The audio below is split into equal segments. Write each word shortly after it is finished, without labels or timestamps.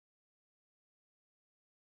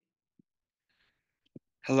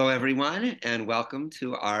Hello, everyone, and welcome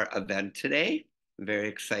to our event today. I'm very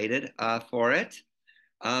excited for it.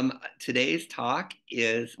 Today's talk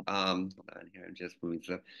is, hold on here, I'm just moving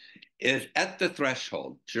stuff, is At the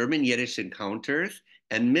Threshold, German-Yiddish Encounters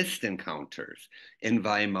and Missed Encounters in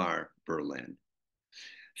Weimar, Berlin.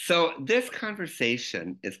 So this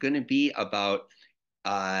conversation is going to be about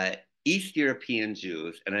East European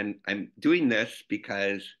Jews, and I'm doing this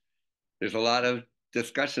because there's a lot of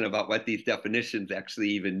discussion about what these definitions actually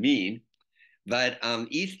even mean. But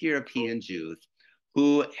East European Jews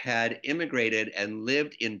who had immigrated and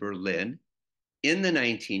lived in Berlin in the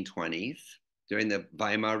 1920s during the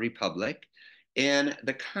Weimar Republic, and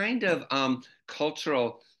the kind of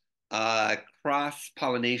cultural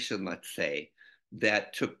cross-pollination, let's say,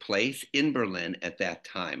 that took place in Berlin at that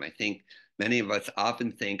time. I think many of us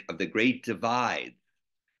often think of the Great Divide,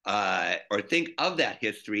 or think of that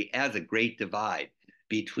history as a great divide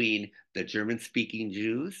between the German-speaking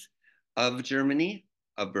Jews of Germany,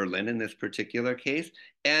 of Berlin in this particular case,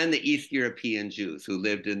 and the East European Jews who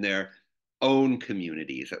lived in their own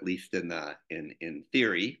communities, at least in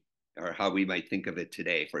theory, or how we might think of it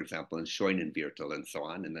today, for example, in Scheunenviertel and so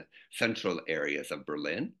on, in the central areas of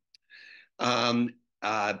Berlin. But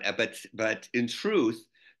in truth,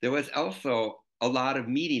 there was also a lot of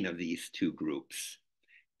meeting of these two groups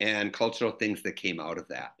and cultural things that came out of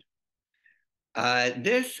that.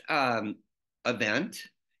 This event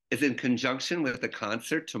is in conjunction with the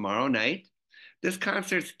concert tomorrow night. This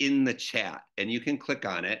concert's in the chat, and you can click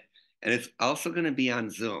on it, and it's also going to be on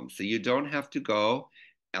Zoom, so you don't have to go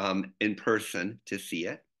in person to see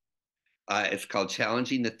it. It's called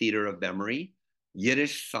Challenging the Theater of Memory,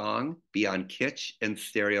 Yiddish Song Beyond Kitsch and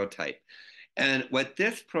Stereotype. And what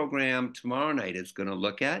this program tomorrow night is going to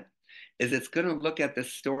look at is it's going to look at the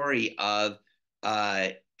story of,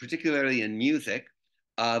 particularly in music,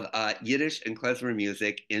 of Yiddish and klezmer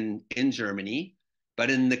music in Germany,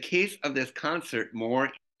 but in the case of this concert, more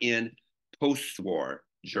in post-war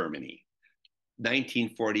Germany,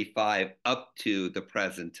 1945 up to the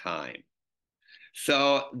present time.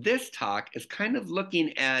 So this talk is kind of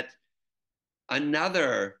looking at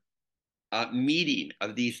another meeting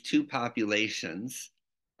of these two populations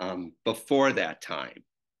before that time.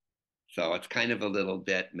 So it's kind of a little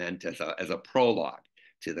bit meant as a prologue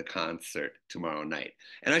to the concert tomorrow night.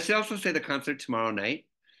 And I should also say the concert tomorrow night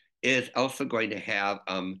is also going to have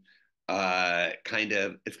it's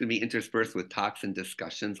going to be interspersed with talks and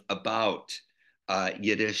discussions about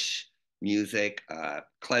Yiddish music,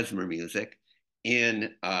 klezmer music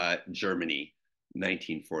in Germany,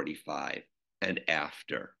 1945 and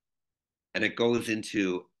after. And it goes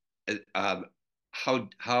into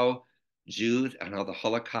how Jews and how the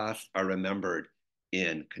Holocaust are remembered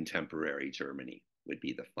in contemporary Germany would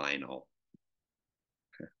be the final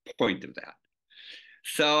point of that.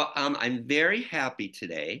 So I'm very happy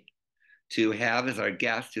today to have as our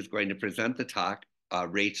guest who's going to present the talk,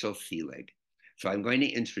 Rachel Seelig. So I'm going to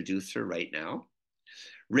introduce her right now.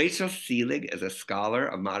 Rachel Seelig is a scholar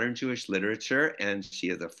of modern Jewish literature, and she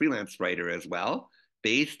is a freelance writer as well,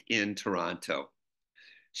 based in Toronto.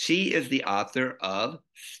 She is the author of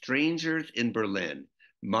Strangers in Berlin,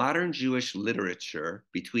 Modern Jewish Literature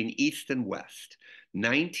Between East and West,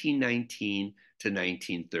 1919 to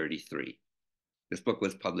 1933. This book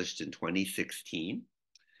was published in 2016.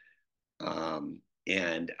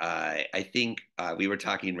 And I think we were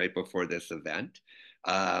talking right before this event.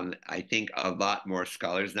 I think a lot more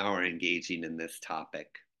scholars now are engaging in this topic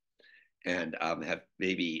and have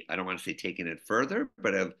maybe, I don't want to say taken it further,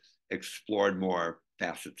 but have explored more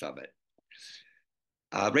facets of it.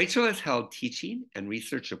 Rachel has held teaching and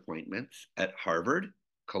research appointments at Harvard,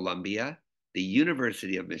 Columbia, the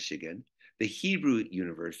University of Michigan, the Hebrew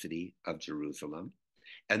University of Jerusalem,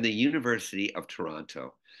 and the University of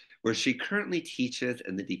Toronto, where she currently teaches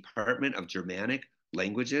in the Department of Germanic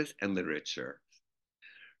Languages and Literature.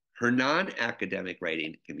 Her non-academic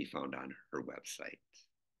writing can be found on her website.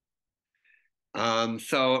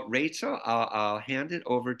 So Rachel, I'll hand it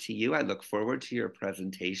over to you. I look forward to your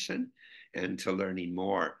presentation and to learning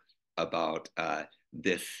more about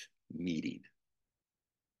this meeting.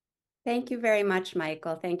 Thank you very much,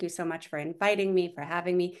 Michael. Thank you so much for inviting me, for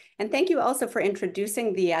having me. And thank you also for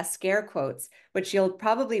introducing the scare quotes, which you'll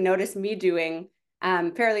probably notice me doing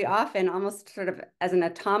fairly often, almost sort of as an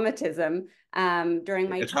automatism during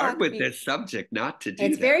my talk. It's hard with this subject not to do that.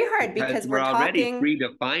 It's very hard because we're already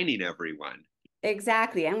redefining everyone.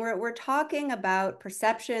 Exactly. And we're talking about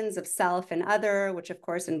perceptions of self and other, which of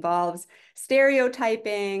course involves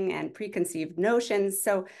stereotyping and preconceived notions.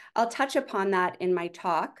 So I'll touch upon that in my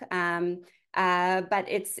talk. But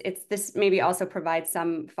this maybe also provides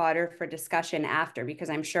some fodder for discussion after, because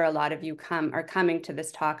I'm sure a lot of you are coming to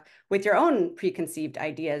this talk with your own preconceived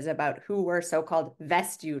ideas about who were so-called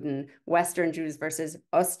Westjuden, Western Jews versus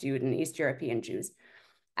Ostjuden, East European Jews.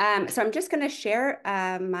 So I'm just going to share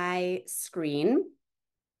my screen.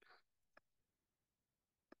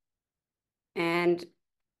 And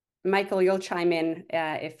Michael, you'll chime in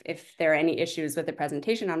if there are any issues with the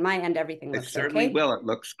presentation. On my end, everything looks okay. It certainly will. It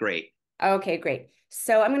looks great. Okay, great.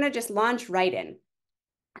 So I'm going to just launch right in.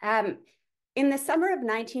 In the summer of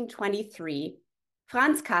 1923,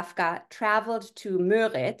 Franz Kafka traveled to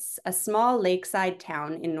Müritz, a small lakeside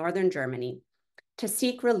town in northern Germany, to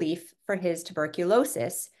seek relief for his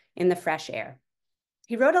tuberculosis in the fresh air.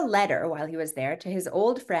 He wrote a letter while he was there to his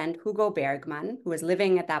old friend Hugo Bergmann, who was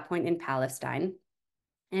living at that point in Palestine,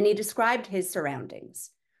 and he described his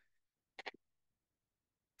surroundings.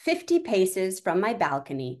 50 paces from my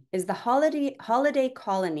balcony is the holiday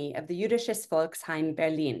colony of the Jüdisches Volksheim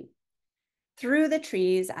Berlin. Through the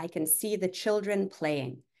trees, I can see the children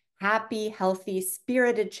playing, happy, healthy,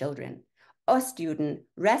 spirited children, Ostjuden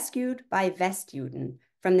rescued by Westjuden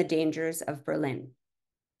from the dangers of Berlin.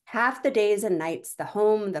 Half the days and nights, the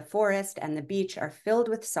home, the forest, and the beach are filled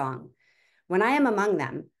with song. When I am among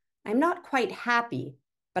them, I'm not quite happy,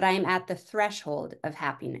 but I am at the threshold of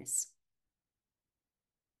happiness.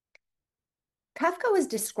 Kafka was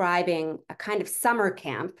describing a kind of summer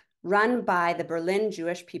camp run by the Berlin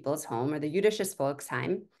Jewish People's Home, or the Jüdisches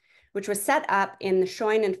Volksheim, which was set up in the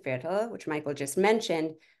Scheunenviertel, which Michael just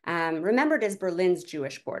mentioned, remembered as Berlin's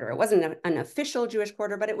Jewish quarter. It wasn't an official Jewish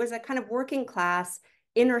quarter, but it was a kind of working class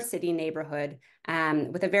inner city neighborhood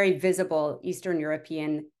with a very visible Eastern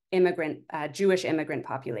European Jewish immigrant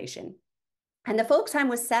population. And the Volksheim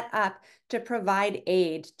was set up to provide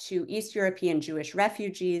aid to East European Jewish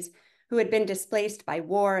refugees who had been displaced by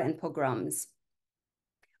war and pogroms.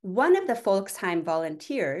 One of the Volksheim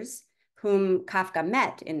volunteers, whom Kafka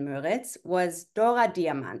met in Müritz, was Dora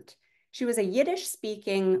Diamant. She was a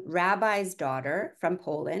Yiddish-speaking rabbi's daughter from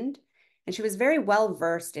Poland, and she was very well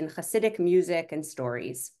versed in Hasidic music and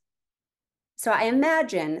stories. So I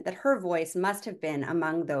imagine that her voice must have been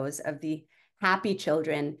among those of the happy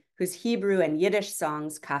children whose Hebrew and Yiddish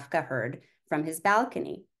songs Kafka heard from his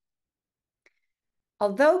balcony.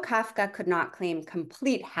 Although Kafka could not claim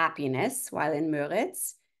complete happiness while in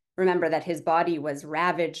Müritz, remember that his body was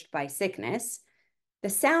ravaged by sickness, the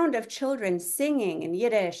sound of children singing in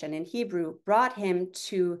Yiddish and in Hebrew brought him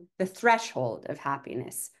to the threshold of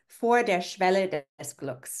happiness, vor der Schwelle des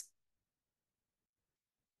Glücks.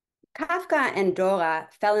 Kafka and Dora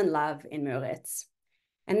fell in love in Müritz.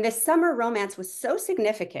 And this summer romance was so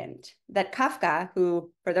significant that Kafka,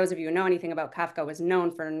 who, for those of you who know anything about Kafka, was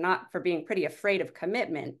known for being pretty afraid of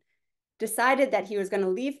commitment, decided that he was going to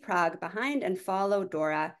leave Prague behind and follow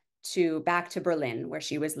Dora back to Berlin, where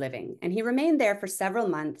she was living. And he remained there for several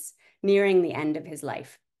months, nearing the end of his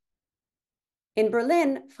life. In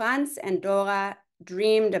Berlin, Franz and Dora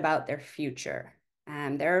dreamed about their future.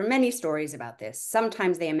 There are many stories about this.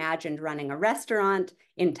 Sometimes they imagined running a restaurant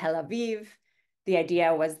in Tel Aviv. The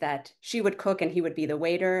idea was that she would cook and he would be the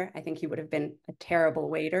waiter. I think he would have been a terrible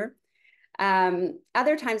waiter.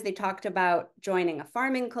 Other times they talked about joining a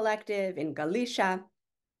farming collective in Galicia,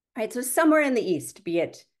 right? So somewhere in the East, be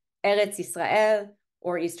it Eretz Israel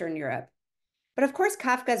or Eastern Europe. But of course,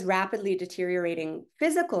 Kafka's rapidly deteriorating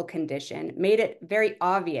physical condition made it very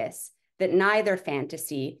obvious that neither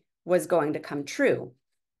fantasy was going to come true.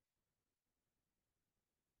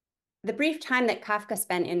 The brief time that Kafka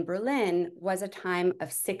spent in Berlin was a time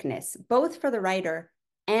of sickness, both for the writer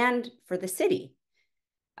and for the city.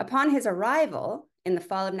 Upon his arrival in the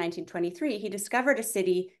fall of 1923, he discovered a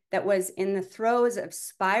city that was in the throes of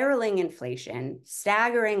spiraling inflation,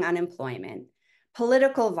 staggering unemployment,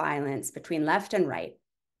 political violence between left and right.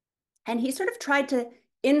 And he sort of tried to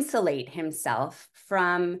insulate himself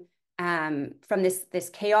from this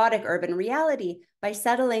chaotic urban reality by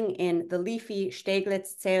settling in the leafy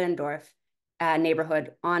Steglitz-Zehlendorf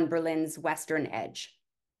neighborhood on Berlin's western edge.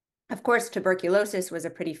 Of course, tuberculosis was a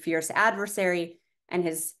pretty fierce adversary, and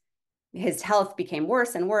his health became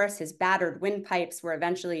worse and worse. His battered windpipes were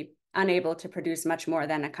eventually unable to produce much more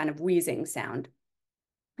than a kind of wheezing sound.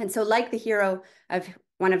 And so, like the hero of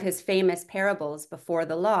one of his famous parables, Before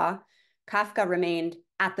the Law, Kafka remained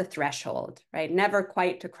at the threshold, right? Never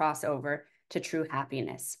quite to cross over to true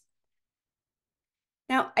happiness.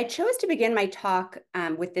 Now, I chose to begin my talk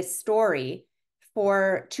with this story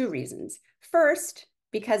for two reasons. First,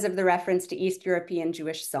 because of the reference to East European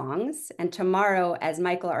Jewish songs. And tomorrow, as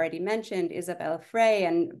Michael already mentioned, Isabel Frey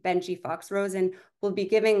and Benji Fox-Rosen will be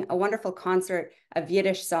giving a wonderful concert of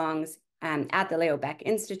Yiddish songs at the Leo Baeck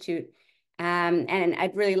Institute. And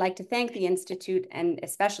I'd really like to thank the Institute and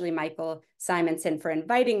especially Michael Simonson for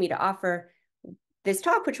inviting me to offer this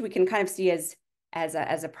talk, which we can kind of see as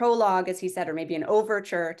a prologue, as he said, or maybe an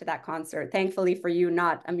overture to that concert. Thankfully for you,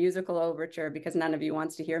 not a musical overture, because none of you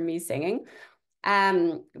wants to hear me singing.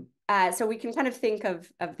 So we can kind of think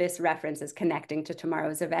of this reference as connecting to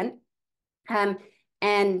tomorrow's event.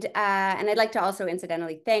 And I'd like to also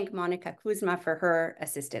incidentally thank Monica Kuzma for her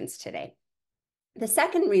assistance today. The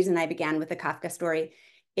second reason I began with the Kafka story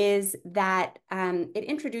is that it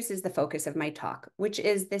introduces the focus of my talk, which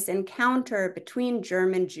is this encounter between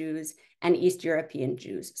German Jews and East European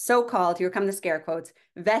Jews, so-called, here come the scare quotes,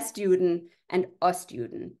 Westjuden and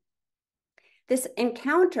Ostjuden. This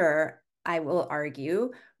encounter, I will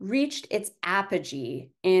argue, reached its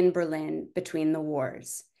apogee in Berlin between the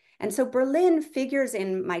wars. And so Berlin figures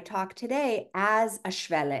in my talk today as a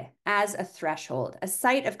Schwelle, as a threshold, a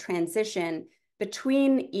site of transition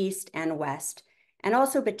between East and West, and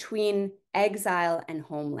also between exile and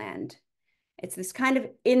homeland. It's this kind of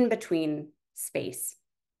in-between space.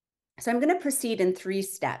 So I'm going to proceed in 3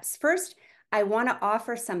 steps. First, I want to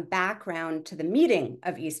offer some background to the meeting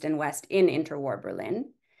of East and West in interwar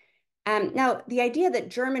Berlin. Now, the idea that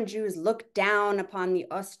German Jews look down upon the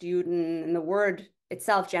Ostjuden, and the word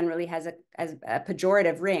itself generally has a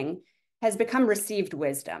pejorative ring, has become received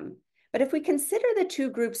wisdom. But if we consider the two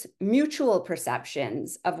groups' mutual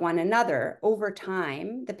perceptions of one another over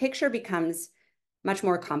time, the picture becomes much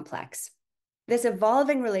more complex. This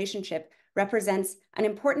evolving relationship represents an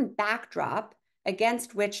important backdrop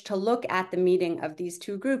against which to look at the meeting of these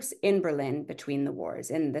two groups in Berlin between the wars,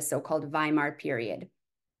 in the so-called Weimar period.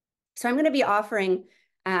 So I'm going to be offering,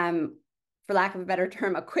 for lack of a better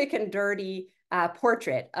term, a quick and dirty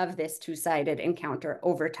portrait of this two-sided encounter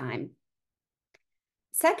over time.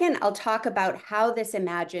 Second, I'll talk about how this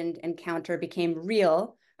imagined encounter became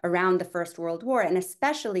real around the First World War, and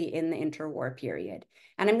especially in the interwar period.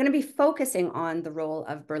 And I'm going to be focusing on the role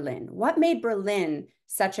of Berlin. What made Berlin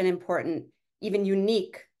such an important, even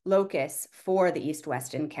unique locus for the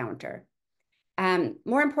East-West encounter?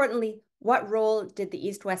 More importantly, what role did the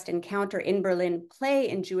East-West encounter in Berlin play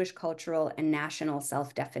in Jewish cultural and national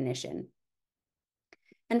self-definition?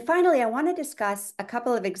 And finally, I want to discuss a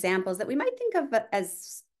couple of examples that we might think of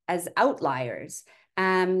as outliers,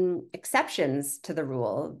 exceptions to the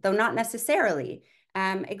rule, though not necessarily,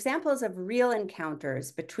 examples of real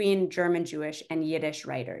encounters between German Jewish and Yiddish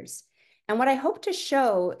writers. And what I hope to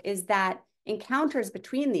show is that encounters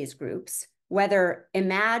between these groups, whether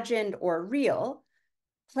imagined or real,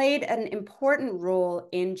 played an important role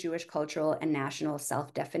in Jewish cultural and national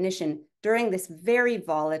self-definition during this very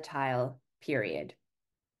volatile period.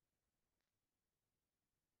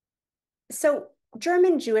 So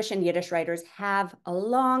German, Jewish, and Yiddish writers have a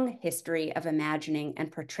long history of imagining and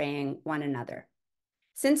portraying one another.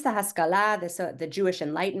 Since the Haskalah, the Jewish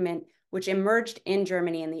Enlightenment, which emerged in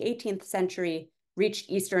Germany in the 18th century, reached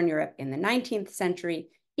Eastern Europe in the 19th century,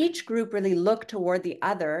 each group really looked toward the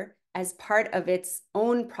other as part of its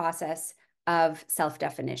own process of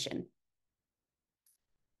self-definition.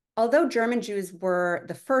 Although German Jews were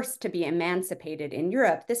the first to be emancipated in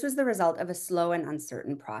Europe, this was the result of a slow and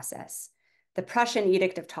uncertain process. The Prussian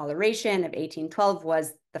Edict of Toleration of 1812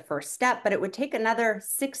 was the first step, but it would take another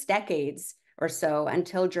 6 decades or so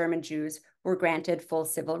until German Jews were granted full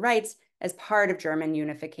civil rights as part of German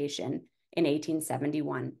unification in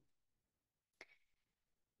 1871.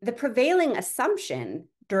 The prevailing assumption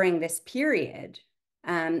during this period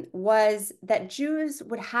was that Jews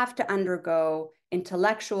would have to undergo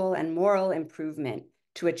intellectual and moral improvement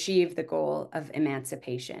to achieve the goal of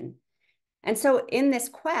emancipation. And so in this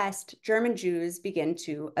quest, German Jews begin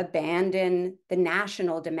to abandon the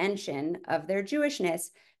national dimension of their Jewishness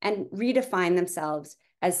and redefine themselves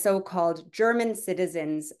as so-called German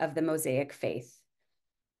citizens of the Mosaic faith.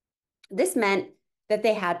 This meant that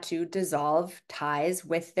they had to dissolve ties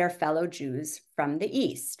with their fellow Jews from the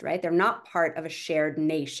East, right? They're not part of a shared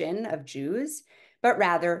nation of Jews, but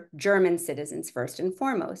rather German citizens first and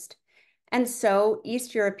foremost. And so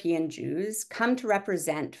East European Jews come to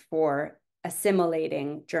represent for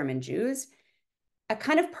assimilating German Jews a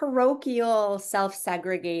kind of parochial,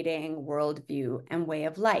 self-segregating worldview and way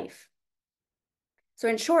of life. So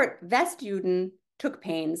in short, Westjuden took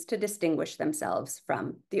pains to distinguish themselves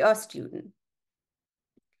from the Ostjuden.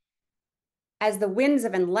 As the winds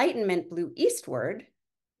of enlightenment blew eastward,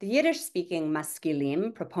 the Yiddish-speaking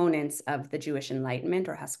Maskilim, proponents of the Jewish Enlightenment,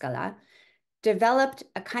 or Haskalah, developed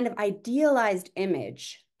a kind of idealized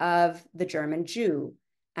image of the German Jew,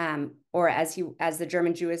 or as the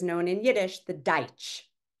German Jew is known in Yiddish, the Deutsch.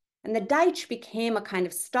 And the Deutsch became a kind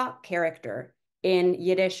of stock character in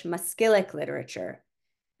Yiddish Maskilic literature,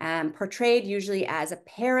 portrayed usually as a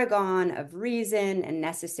paragon of reason and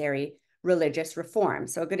necessary religious reform.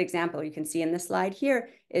 So a good example you can see in the slide here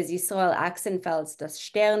is Yisrael Axenfeld's Das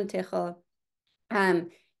Sterntichel,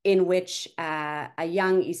 in which a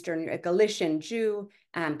young a Galician Jew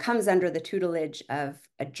comes under the tutelage of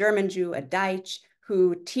a German Jew, a Deutsch,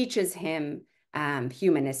 who teaches him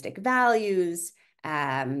humanistic values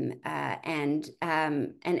and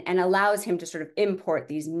allows him to sort of import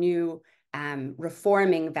these new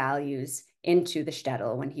reforming values into the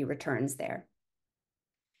shtetl when he returns there.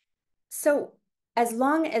 So as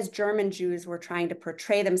long as German Jews were trying to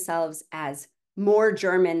portray themselves as more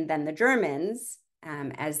German than the Germans,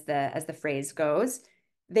 as the phrase goes,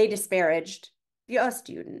 they disparaged the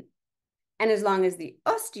Ostjuden. And as long as the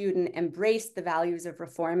Ostjuden embraced the values of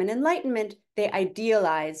reform and enlightenment, they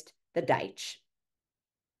idealized the Deutsch.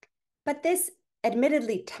 But this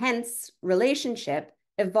admittedly tense relationship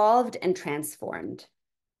evolved and transformed.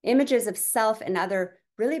 Images of self and other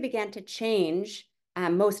really began to change,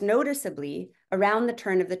 most noticeably around the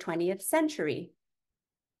turn of the 20th century.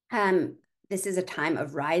 This is a time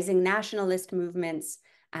of rising nationalist movements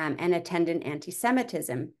and attendant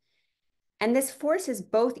anti-Semitism. And this forces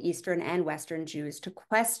both Eastern and Western Jews to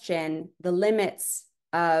question the limits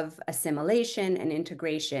of assimilation and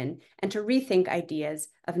integration and to rethink ideas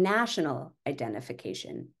of national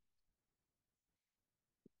identification.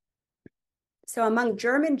 So among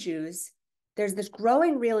German Jews, there's this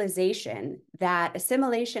growing realization that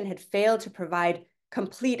assimilation had failed to provide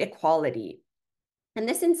complete equality. And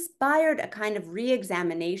this inspired a kind of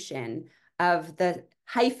re-examination of the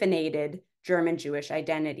hyphenated German Jewish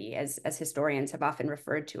identity, as historians have often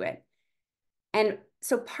referred to it. And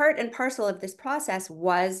so part and parcel of this process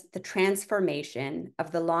was the transformation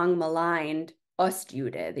of the long maligned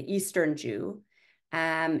Ostjude, the Eastern Jew,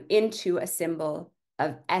 into a symbol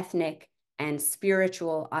of ethnic and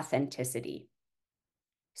spiritual authenticity.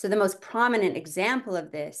 So the most prominent example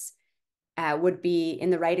of this would be in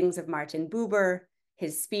the writings of Martin Buber,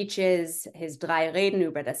 his speeches, his Drei Reden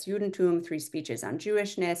über das Judentum, 3 speeches on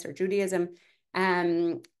Jewishness or Judaism,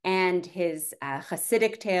 and his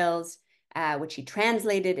Hasidic tales, which he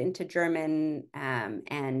translated into German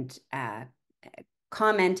and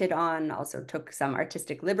commented on, also took some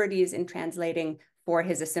artistic liberties in translating for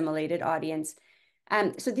his assimilated audience.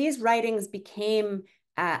 So these writings became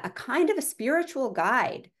a kind of a spiritual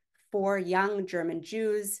guide for young German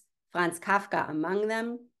Jews, Franz Kafka among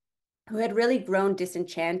them, who had really grown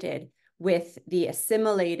disenchanted with the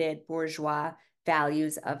assimilated bourgeois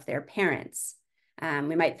values of their parents.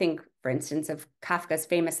 We might think, for instance, of Kafka's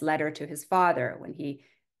famous letter to his father,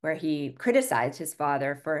 where he criticized his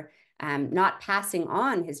father for not passing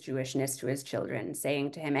on his Jewishness to his children,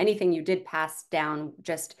 saying to him, anything you did pass down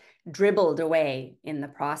just dribbled away in the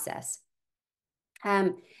process.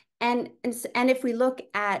 And if we look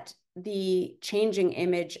at the changing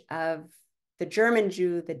image of the German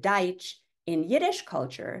Jew, the Deutsch, in Yiddish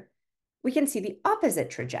culture, we can see the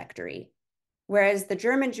opposite trajectory. Whereas the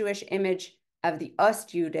German Jewish image of the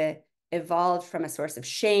Ostjude evolved from a source of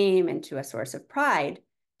shame into a source of pride,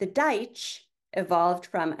 the Deutsch evolved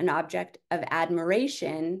from an object of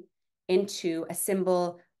admiration into a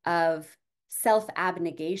symbol of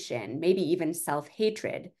self-abnegation, maybe even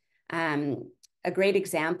self-hatred. A great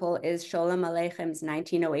example is Sholem Aleichem's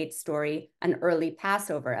 1908 story, An Early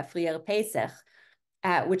Passover, a Frier Pesach,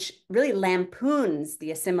 which really lampoons the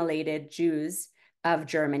assimilated Jews of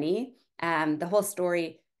Germany. The whole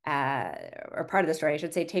story, or part of the story, I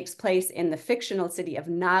should say, takes place in the fictional city of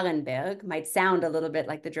Nuremberg. Might sound a little bit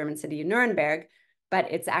like the German city of Nuremberg,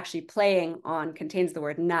 but it's actually contains the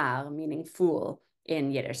word nar, meaning fool in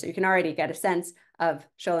Yiddish. So you can already get a sense of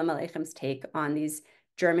Sholem Aleichem's take on these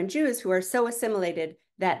German Jews who are so assimilated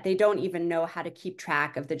that they don't even know how to keep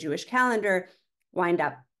track of the Jewish calendar, wind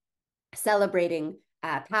up celebrating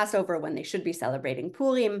Passover when they should be celebrating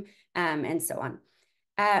Purim, and so on.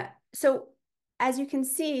 So as you can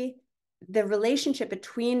see, the relationship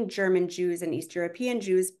between German Jews and East European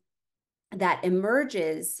Jews that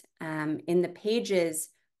emerges in the pages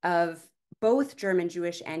of both German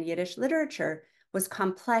Jewish and Yiddish literature was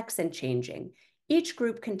complex and changing. Each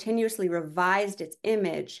group continuously revised its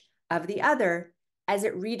image of the other as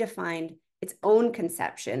it redefined its own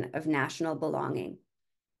conception of national belonging.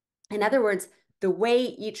 In other words, the way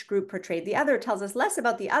each group portrayed the other tells us less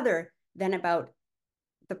about the other than about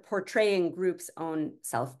the portraying group's own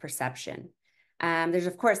self-perception. There's,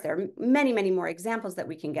 of course, there are many, many more examples that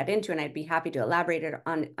we can get into, and I'd be happy to elaborate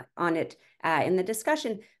on it in the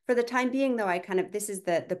discussion. For the time being, though, this is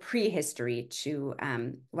the prehistory to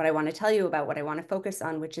what I want to tell you about, what I want to focus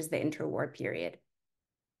on, which is the interwar period.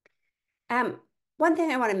 One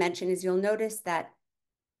thing I want to mention is you'll notice that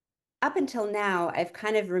up until now, I've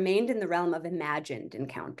kind of remained in the realm of imagined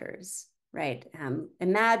encounters, right?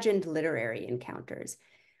 Imagined literary encounters.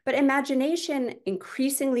 But imagination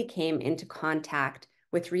increasingly came into contact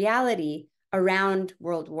with reality around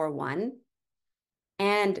World War I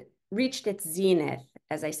and reached its zenith,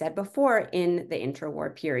 as I said before, in the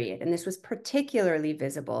interwar period. And this was particularly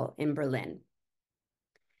visible in Berlin.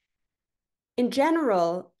 In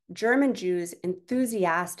general, German Jews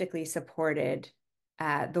enthusiastically supported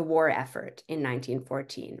the war effort in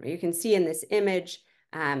 1914. You can see in this image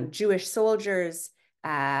Jewish soldiers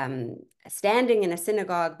standing in a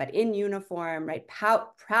synagogue, but in uniform, right,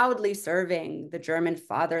 proudly serving the German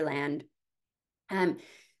fatherland.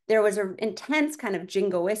 There was an intense kind of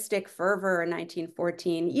jingoistic fervor in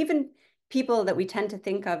 1914. Even people that we tend to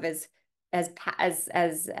think of as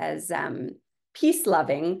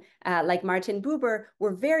peace-loving, like Martin Buber,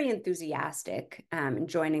 were very enthusiastic in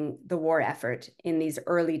joining the war effort in these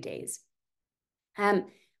early days.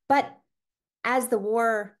 But as the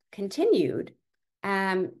war continued,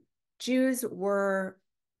 Jews were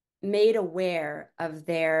made aware of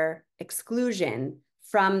their exclusion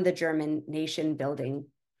from the German nation-building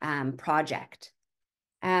project.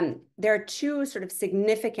 There are two sort of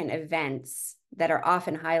significant events that are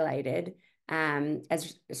often highlighted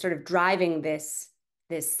as sort of driving this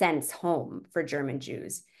sense home for German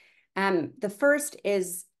Jews. The first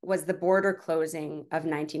was the border closing of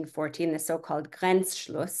 1914, the so-called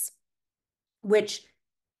Grenzschluss, which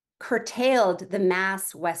curtailed the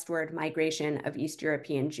mass westward migration of East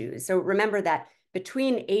European Jews. So remember that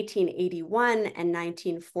between 1881 and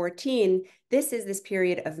 1914, this is this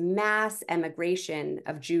period of mass emigration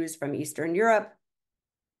of Jews from Eastern Europe.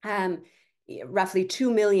 Roughly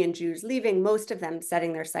 2 million Jews leaving, most of them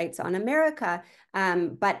setting their sights on America,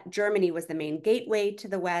 but Germany was the main gateway to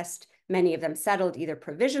the West. Many of them settled either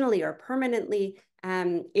provisionally or permanently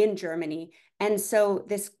in Germany. And so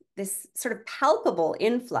this sort of palpable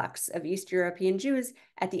influx of East European Jews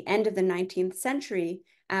at the end of the 19th century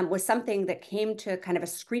was something that came to kind of a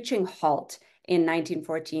screeching halt in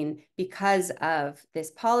 1914 because of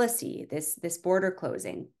this policy, this border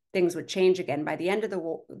closing. Things would change again by the end of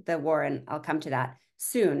the war, and I'll come to that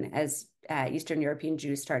soon as Eastern European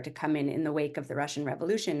Jews start to come in the wake of the Russian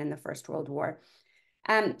Revolution and the First World War.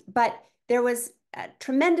 But there was a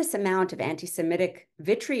tremendous amount of anti-Semitic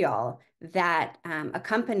vitriol that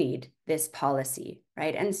accompanied this policy,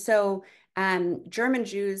 right? And so German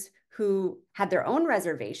Jews who had their own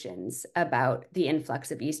reservations about the influx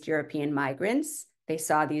of East European migrants, they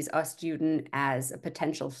saw these Ostjuden as a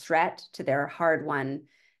potential threat to their hard-won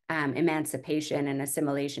emancipation and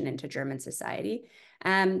assimilation into German society.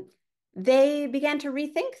 They began to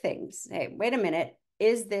rethink things. Hey, wait a minute,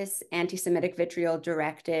 is this anti-Semitic vitriol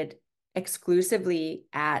directed exclusively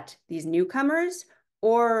at these newcomers,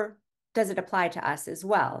 or does it apply to us as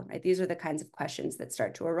well? Right? These are the kinds of questions that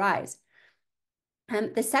start to arise.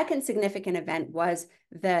 The second significant event was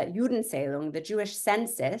the Judenzählung, the Jewish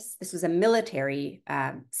census. This was a military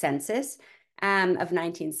census of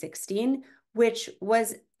 1916, which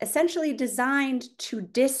was essentially designed to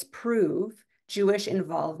disprove Jewish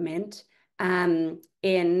involvement in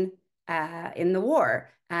the war,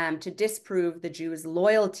 to disprove the Jews'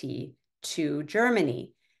 loyalty to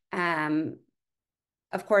Germany.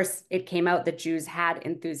 Of course, it came out that Jews had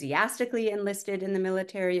enthusiastically enlisted in the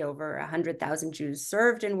military. Over 100,000 Jews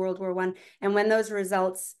served in World War I. And when those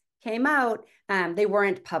results came out, they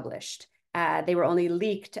weren't published. They were only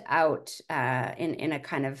leaked out in a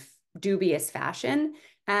kind of dubious fashion.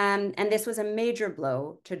 And this was a major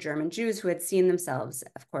blow to German Jews who had seen themselves,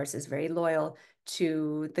 of course, as very loyal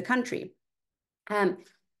to the country.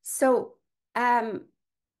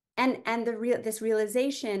 This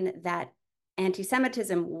realization that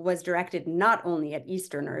anti-Semitism was directed not only at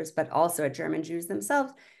Easterners, but also at German Jews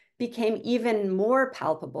themselves, became even more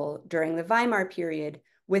palpable during the Weimar period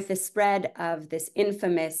with the spread of this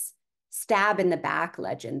infamous stab in the back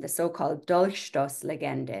legend, the so-called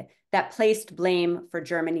Dolchstoßlegende, that placed blame for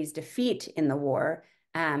Germany's defeat in the war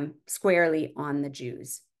squarely on the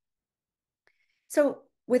Jews. So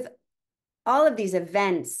with all of these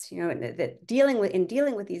events, dealing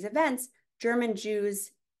with these events, German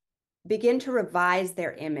Jews begin to revise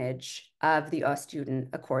their image of the Ostjuden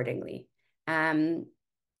accordingly. I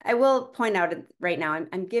will point out right now,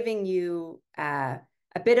 I'm giving you a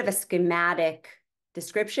bit of a schematic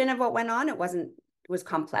description of what went on. It was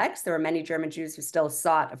complex. There were many German Jews who still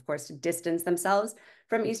sought, of course, to distance themselves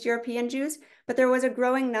from East European Jews, but there was a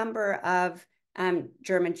growing number of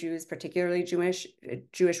German Jews, particularly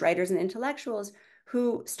Jewish writers and intellectuals,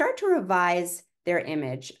 who start to revise their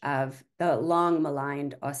image of the long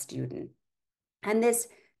maligned Ostjuden. And this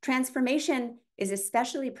transformation is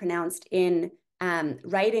especially pronounced in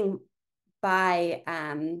writing by,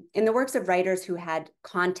 in the works of writers who had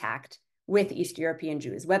contact with East European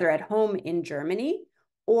Jews, whether at home in Germany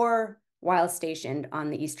or while stationed on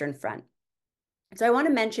the Eastern Front. So I want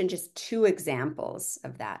to mention just two examples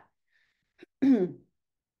of that.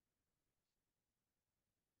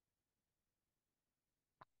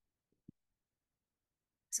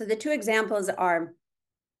 So the two examples are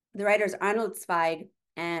the writers Arnold Zweig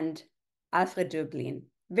and Alfred Döblin.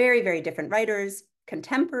 Very, very different writers,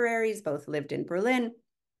 contemporaries, both lived in Berlin,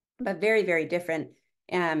 but very, very different,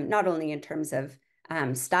 not only in terms of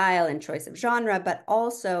style and choice of genre, but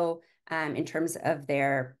also in terms of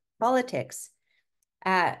their politics.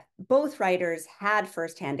 Both writers had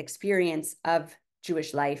firsthand experience of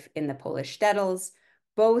Jewish life in the Polish shtetls.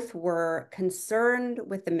 Both were concerned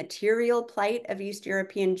with the material plight of East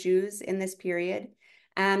European Jews in this period.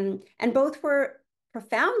 And both were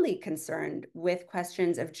profoundly concerned with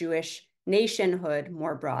questions of Jewish nationhood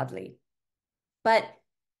more broadly. But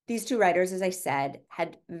these two writers, as I said,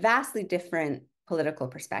 had vastly different political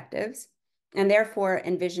perspectives and therefore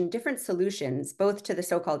envisioned different solutions, both to the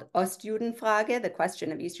so-called Ostjudenfrage, the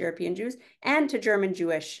question of East European Jews, and to German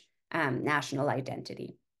Jewish national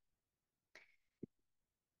identity.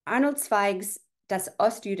 Arnold Zweig's Das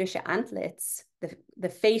Ostjüdische Antlitz, the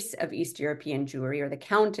face of East European Jewry, or the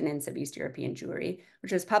countenance of East European Jewry,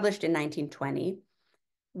 which was published in 1920,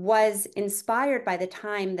 was inspired by the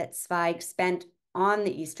time that Zweig spent on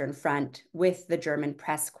the Eastern Front with the German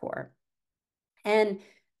press corps. And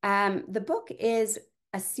the book is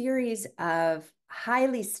a series of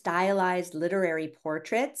highly stylized literary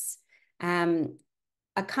portraits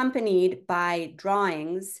accompanied by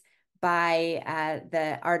drawings by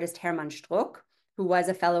the artist Hermann Struck, who was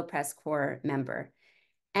a fellow press corps member.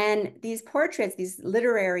 And these portraits, these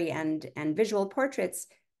literary and visual portraits,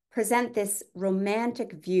 present this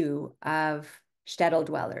romantic view of shtetl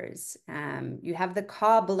dwellers. You have the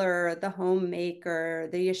cobbler, the homemaker,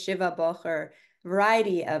 the yeshiva bocher,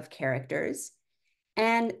 variety of characters.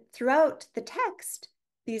 And throughout the text,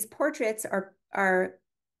 these portraits are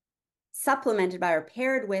supplemented by or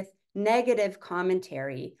paired with negative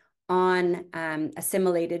commentary on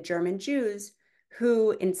assimilated German Jews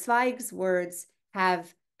who, in Zweig's words,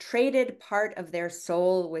 have traded part of their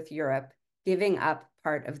soul with Europe, giving up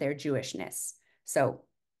part of their Jewishness. So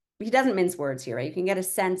he doesn't mince words here, right? You can get a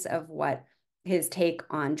sense of what his take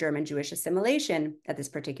on German Jewish assimilation at this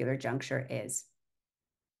particular juncture is.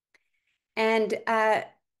 And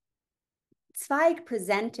Zweig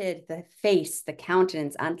presented the face, the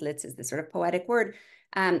countenance, Antlitz is the sort of poetic word,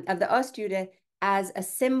 of the Ostjude as a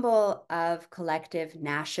symbol of collective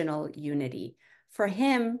national unity. For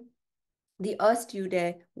him, the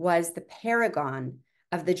Ostjude was the paragon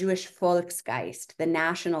of the Jewish Volksgeist, the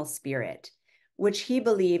national spirit, which he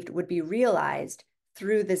believed would be realized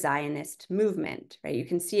through the Zionist movement, right? You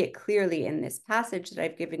can see it clearly in this passage that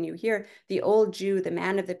I've given you here. The old Jew, the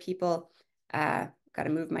man of the people, got to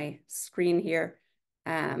move my screen here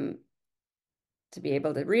to be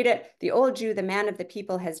able to read it. The old Jew, the man of the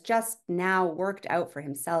people, has just now worked out for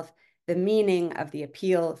himself the meaning of the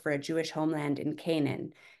appeal for a Jewish homeland in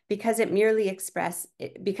Canaan, because it merely expressed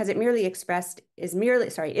is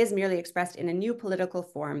merely expressed in a new political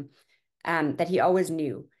form that he always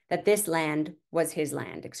knew, that this land was his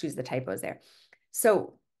land. Excuse the typos there.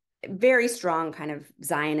 So very strong kind of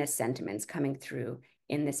Zionist sentiments coming through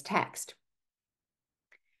in this text.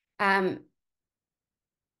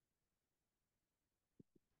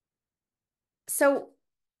 So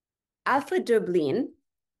Alfred Döblin,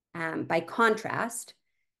 by contrast,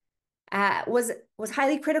 was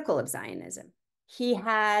highly critical of Zionism. He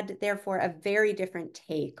had, therefore, a very different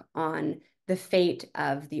take on the fate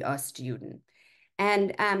of the Ostjuden.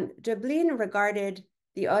 And Döblin regarded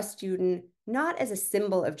the Ostjuden not as a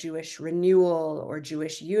symbol of Jewish renewal or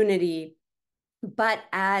Jewish unity, but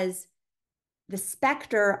as the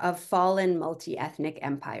specter of fallen multi-ethnic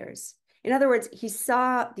empires. In other words, he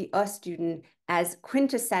saw the Ostjuden as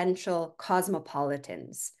quintessential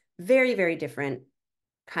cosmopolitans, very, very different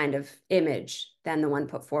kind of image than the one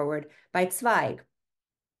put forward by Zweig.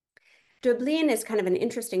 Döblin is kind of an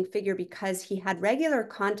interesting figure because he had regular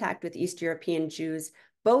contact with East European Jews,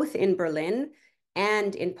 both in Berlin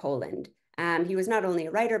and in Poland. He was not only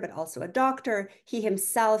a writer, but also a doctor. He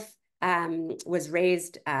himself was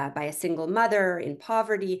raised by a single mother in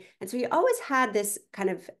poverty. And so he always had this kind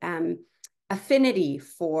of affinity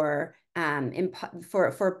for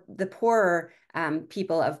the poorer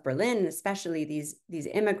people of Berlin, especially these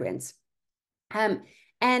immigrants.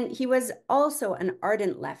 And he was also an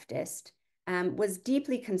ardent leftist, was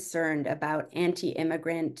deeply concerned about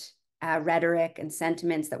anti-immigrant rhetoric and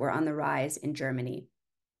sentiments that were on the rise in Germany.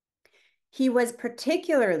 He was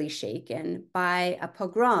particularly shaken by a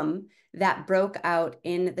pogrom that broke out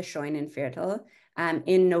in the Scheunenviertel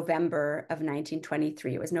in November of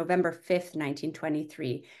 1923. It was November 5th,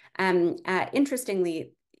 1923.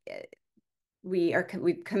 Interestingly, we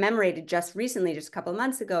commemorated just recently, just a couple of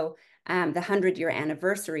months ago, the 100-year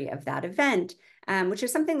anniversary of that event, which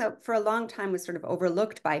is something that for a long time was sort of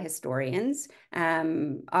overlooked by historians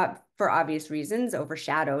for obvious reasons,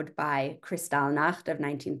 overshadowed by Kristallnacht of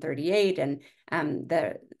 1938 and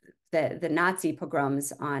the Nazi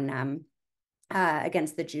pogroms on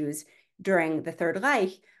against the Jews during the Third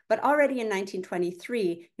Reich. But already in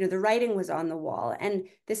 1923, the writing was on the wall. And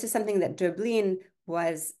this is something that Döblin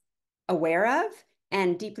was aware of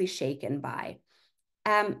and deeply shaken by.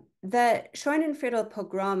 The Scheunenviertel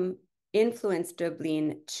pogrom influenced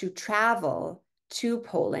Döblin to travel to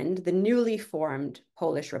Poland, the newly formed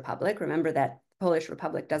Polish Republic. Remember that the Polish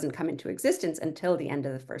Republic doesn't come into existence until the end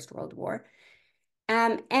of the First World War.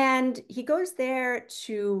 And he goes there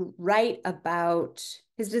to write about,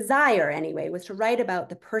 his desire anyway, was to write about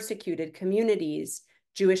the persecuted communities,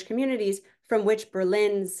 Jewish communities, from which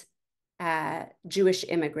Berlin's Jewish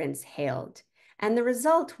immigrants hailed. And the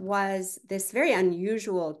result was this very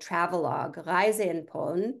unusual travelogue, Reise in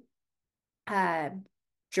Polen,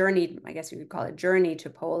 journey, I guess you could call it Journey to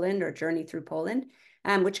Poland or Journey through Poland,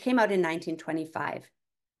 which came out in 1925.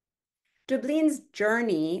 Döblin's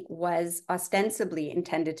journey was ostensibly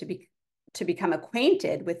intended to become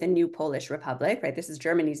acquainted with the new Polish Republic, right? This is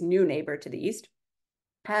Germany's new neighbor to the east.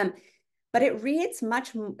 But it reads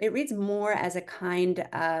more as a kind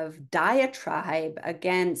of diatribe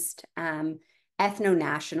against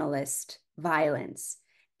ethno-nationalist violence.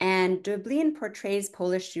 And Döblin portrays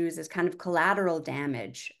Polish Jews as kind of collateral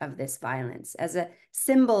damage of this violence, as a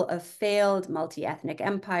symbol of failed multi-ethnic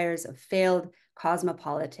empires, of failed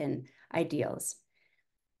cosmopolitan ideals.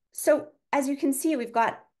 So as you can see,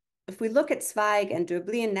 if we look at Zweig and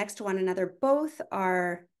Döblin next to one another, both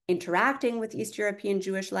are interacting with East European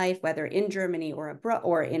Jewish life, whether in Germany or abroad,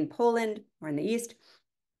 or in Poland or in the East,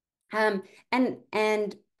 and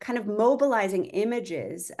kind of mobilizing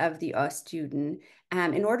images of the Ostjuden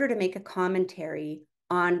in order to make a commentary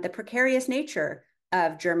on the precarious nature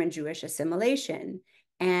of German Jewish assimilation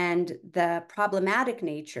and the problematic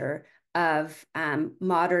nature of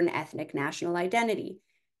modern ethnic national identity.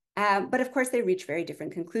 But of course, they reach very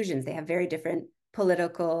different conclusions. They have very different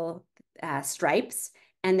political stripes,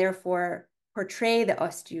 and therefore portray the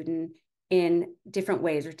Ostjuden in different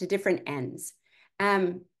ways or to different ends.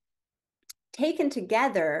 Taken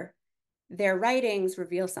together, their writings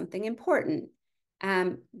reveal something important.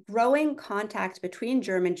 Growing contact between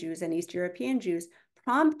German Jews and East European Jews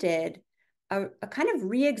prompted a kind of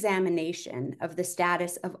re-examination of the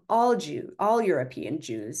status of all European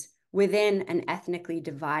Jews within an ethnically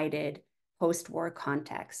divided post-war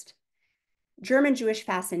context. German Jewish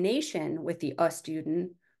fascination with the Ostjuden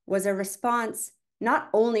was a response not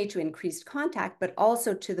only to increased contact, but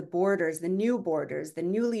also to the borders, the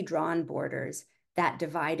newly drawn borders that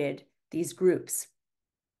divided these groups.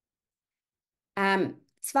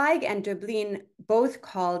 Zweig and Döblin both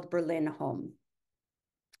called Berlin home.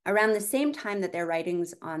 Around the same time that their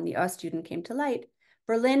writings on the Ostjuden came to light,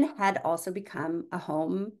 Berlin had also become a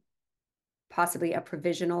home, possibly a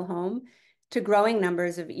provisional home, to growing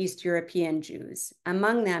numbers of East European Jews,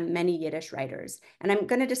 among them many Yiddish writers. And I'm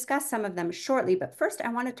going to discuss some of them shortly, but first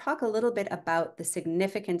I want to talk a little bit about the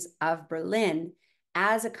significance of Berlin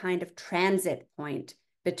as a kind of transit point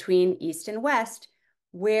between East and West,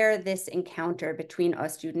 where this encounter between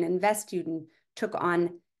Ostjuden and Westjuden took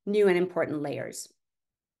on new and important layers.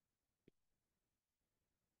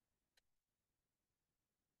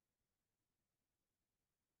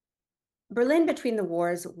 Berlin between the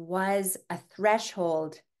wars was a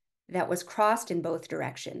threshold that was crossed in both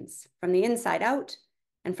directions, from the inside out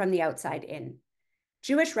and from the outside in.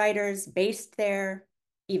 Jewish writers based there,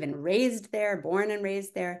 even raised there, born and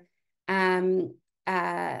raised there,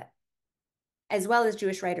 as well as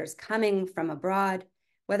Jewish writers coming from abroad,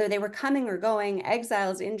 whether they were coming or going,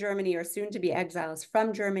 exiles in Germany or soon to be exiles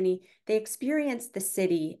from Germany, they experienced the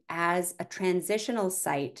city as a transitional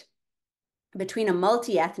site between a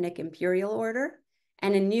multi-ethnic imperial order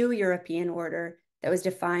and a new European order that was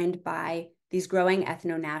defined by these growing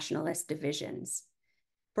ethno-nationalist divisions.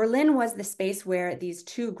 Berlin was the space where these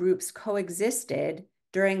two groups coexisted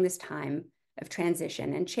during this time of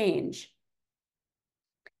transition and change.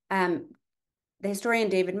 The historian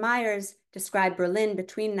David Myers described Berlin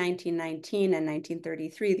between 1919 and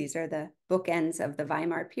 1933, these are the bookends of the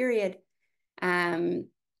Weimar period,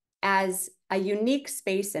 as a unique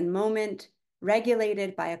space and moment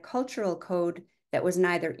regulated by a cultural code that was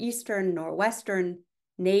neither Eastern nor Western,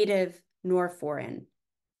 native nor foreign.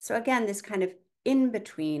 So again, this kind of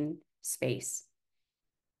in-between space.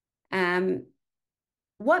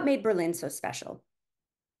 What made Berlin so special?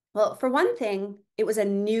 Well, for one thing, it was a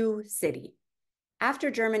new city.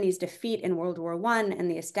 After Germany's defeat in World War I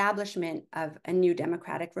and the establishment of a new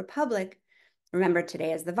democratic republic, remembered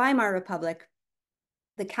today as the Weimar Republic,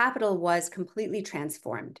 the capital was completely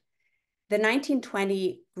transformed. The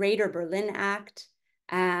 1920 Greater Berlin Act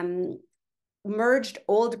merged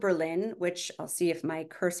Old Berlin, which I'll see if my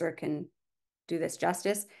cursor can do this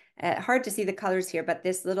justice. Hard to see the colors here, but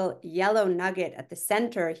this little yellow nugget at the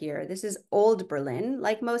center here, this is Old Berlin,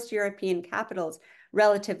 like most European capitals,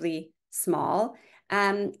 relatively small.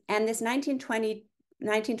 And this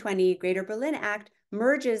 1920 Greater Berlin Act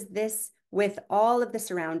merges this with all of the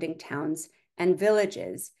surrounding towns and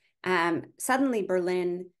villages. Suddenly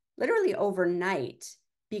Berlin, literally overnight,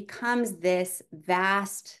 becomes this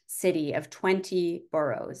vast city of 20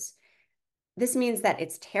 boroughs. This means that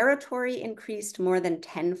its territory increased more than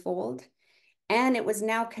tenfold, and it was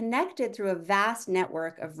now connected through a vast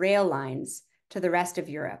network of rail lines to the rest of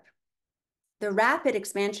Europe. The rapid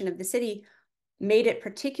expansion of the city made it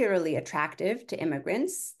particularly attractive to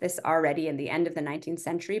immigrants, this already in the end of the 19th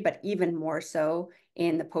century, but even more so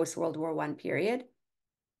in the post-World War I period.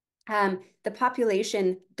 The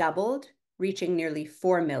population doubled, reaching nearly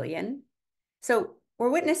 4 million. So we're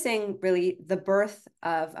witnessing really the birth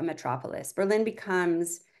of a metropolis. Berlin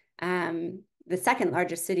becomes the second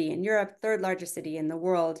largest city in Europe, third largest city in the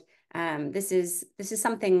world. This is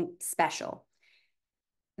something special.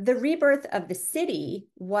 The rebirth of the city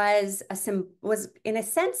was in a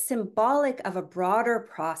sense symbolic of a broader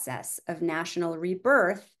process of national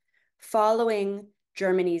rebirth following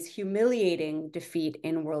Germany's humiliating defeat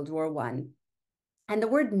in World War I. And the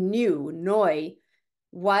word new, neu,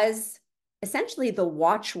 was essentially the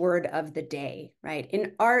watchword of the day, right?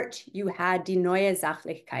 In art, you had die neue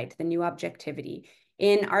Sachlichkeit, the new objectivity.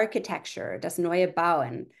 In architecture, das neue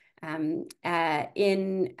Bauen. In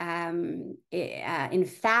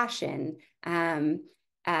fashion, and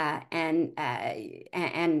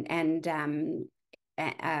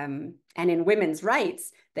in women's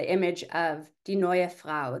rights, the image of die neue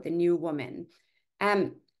Frau, the new woman.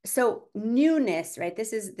 So newness, right?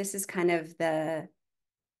 This is kind of the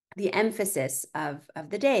emphasis of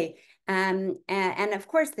the day. And of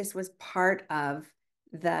course, this was part of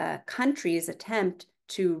the country's attempt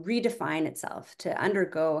to redefine itself, to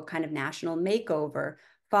undergo a kind of national makeover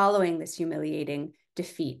following this humiliating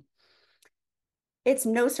defeat. It's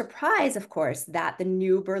no surprise, of course, that the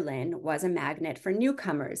new Berlin was a magnet for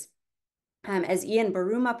newcomers. As Ian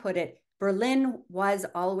Baruma put it, Berlin was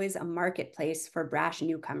always a marketplace for brash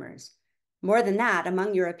newcomers. More than that,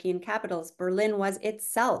 among European capitals, Berlin was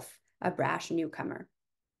itself a brash newcomer.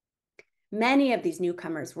 Many of these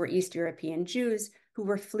newcomers were East European Jews who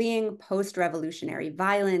were fleeing post-revolutionary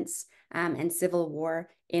violence and civil war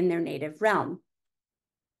in their native realm.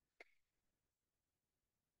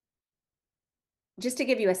 Just to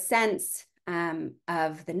give you a sense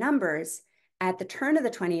of the numbers, at the turn of the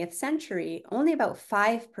 20th century, only about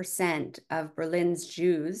 5% of Berlin's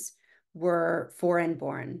Jews were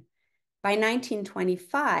foreign-born. By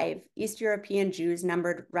 1925, East European Jews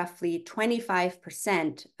numbered roughly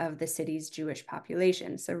 25% of the city's Jewish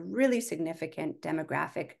population, so really significant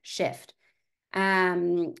demographic shift.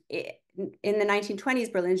 In the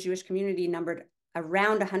 1920s, Berlin's Jewish community numbered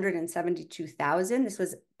around 172,000. This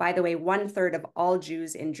was, by the way, 1/3 of all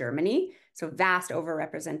Jews in Germany, so vast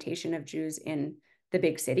overrepresentation of Jews in the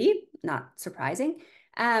big city, not surprising.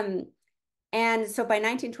 And so by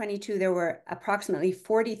 1922, there were approximately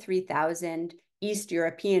 43,000 East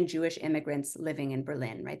European Jewish immigrants living in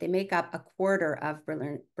Berlin, right? They make up 1/4 of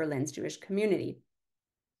Berlin's Jewish community,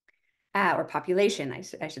 or population, I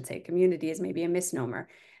should say. Community is maybe a misnomer.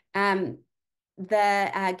 Gershom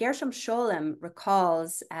Scholem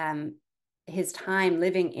recalls his time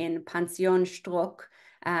living in Pension Struck,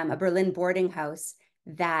 a Berlin boarding house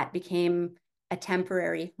that became a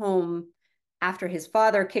temporary home after his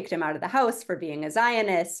father kicked him out of the house for being a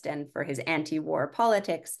Zionist and for his anti-war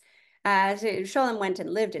politics. So Scholem went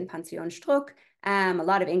and lived in Pension Struck, A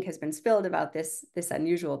lot of ink has been spilled about this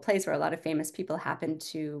unusual place where a lot of famous people happen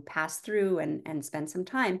to pass through and spend some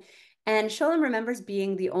time. And Scholem remembers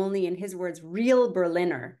being the only, in his words, real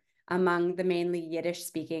Berliner among the mainly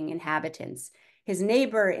Yiddish-speaking inhabitants. His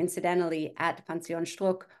neighbor, incidentally, at Pension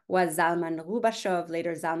Struck was Zalman Rubashov,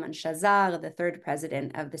 later Zalman Shazar, the third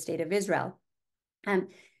president of the State of Israel.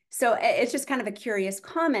 So it's just kind of a curious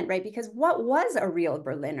comment, right? Because what was a real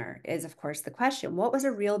Berliner is, of course, the question. What was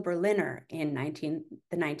a real Berliner in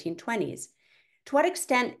the 1920s? To what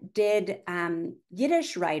extent did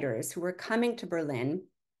Yiddish writers who were coming to Berlin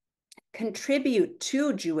contribute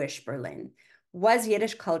to Jewish Berlin? Was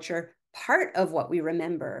Yiddish culture part of what we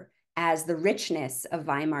remember as the richness of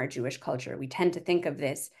Weimar Jewish culture? We tend to think of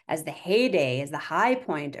this as the heyday, as the high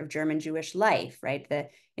point of German Jewish life, right?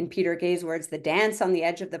 In Peter Gay's words, the dance on the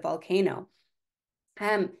edge of the volcano.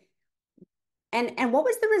 And what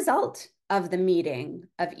was the result of the meeting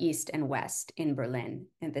of East and West in Berlin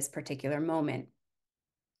at this particular moment?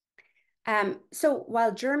 So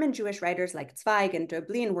while German Jewish writers like Zweig and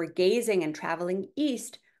Döblin were gazing and traveling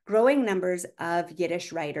east, growing numbers of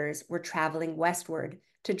Yiddish writers were traveling westward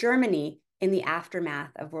to Germany in the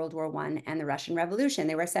aftermath of World War I and the Russian Revolution.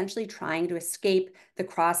 They were essentially trying to escape the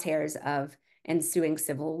crosshairs of ensuing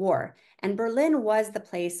civil war. And Berlin was the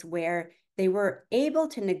place where they were able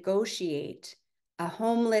to negotiate a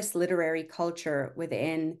homeless literary culture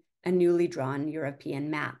within a newly drawn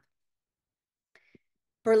European map.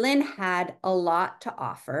 Berlin had a lot to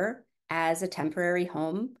offer as a temporary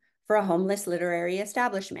home for a homeless literary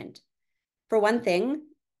establishment. For one thing,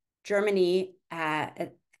 Germany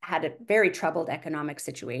had a very troubled economic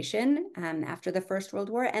situation after the First World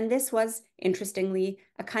War, and this was, interestingly,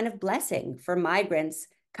 a kind of blessing for migrants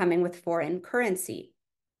coming with foreign currency.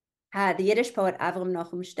 The Yiddish poet Avram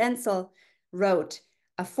Nochum Stenzel wrote,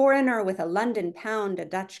 "A foreigner with a London pound, a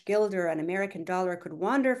Dutch guilder, an American dollar could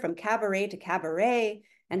wander from cabaret to cabaret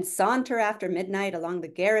and saunter after midnight along the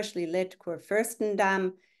garishly lit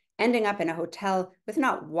Kurfürstendamm, ending up in a hotel with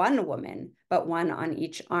not one woman, but one on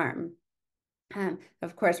each arm."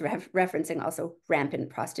 Of course, referencing also rampant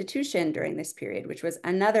prostitution during this period, which was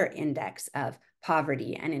another index of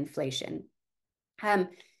poverty and inflation.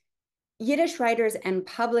 Yiddish writers and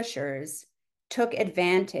publishers took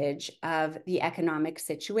advantage of the economic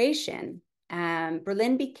situation.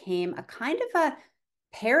 Berlin became a kind of a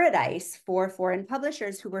paradise for foreign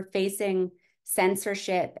publishers who were facing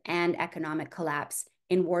censorship and economic collapse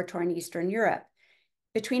in war-torn Eastern Europe.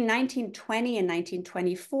 Between 1920 and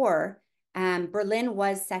 1924, Berlin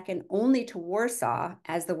was second only to Warsaw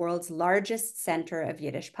as the world's largest center of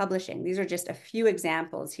Yiddish publishing. These are just a few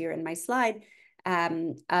examples here in my slide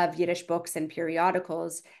of Yiddish books and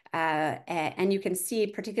periodicals. And you can see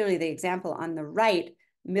particularly the example on the right,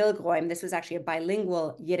 Milgräum. This was actually a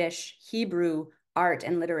bilingual Yiddish-Hebrew art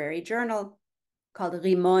and literary journal called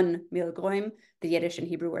Rimon Milgräum, the Yiddish and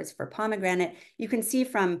Hebrew words for pomegranate. You can see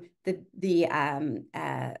from the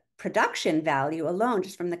production value alone,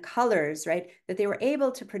 just from the colors, right, that they were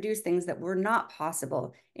able to produce things that were not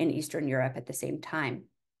possible in Eastern Europe at the same time.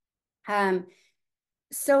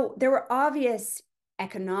 So there were obvious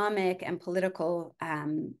economic and political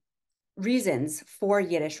reasons for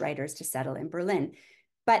Yiddish writers to settle in Berlin.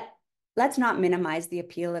 But let's not minimize the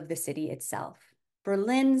appeal of the city itself.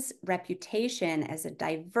 Berlin's reputation as a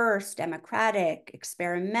diverse, democratic,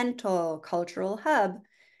 experimental cultural hub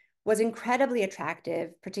was incredibly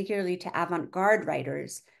attractive, particularly to avant-garde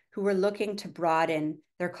writers who were looking to broaden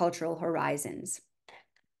their cultural horizons.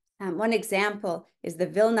 One example is the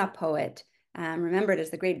Vilna poet, remembered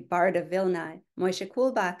as the great bard of Vilna, Moshe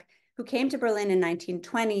Kulbach, who came to Berlin in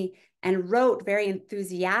 1920 and wrote very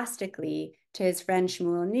enthusiastically to his friend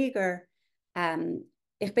Shmuel Niger,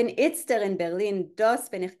 "Ich bin itzter in Berlin, dos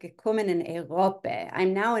bin ich gekommen in Europa."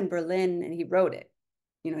 I'm now in Berlin, and he wrote it,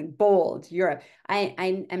 in bold, Europe. I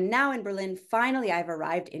am now in Berlin. Finally, I've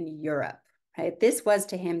arrived in Europe, right? This was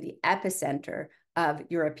to him the epicenter of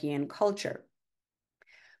European culture.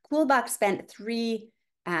 Kulbach spent 3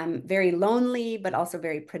 very lonely, but also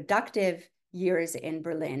very productive years in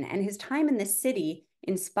Berlin. And his time in the city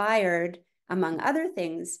inspired, among other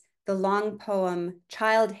things, the long poem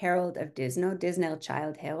Child Herald of Disno, Disnell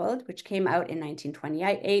Child Herald, which came out in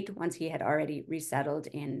 1928, once he had already resettled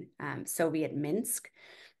in Soviet Minsk.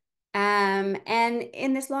 And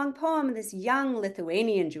in this long poem, this young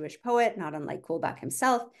Lithuanian Jewish poet, not unlike Kulbach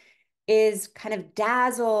himself, is kind of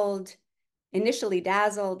initially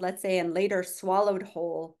dazzled, let's say, and later swallowed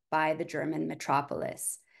whole by the German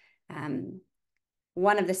metropolis.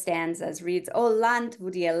 One of the stanzas reads, "O Land, wo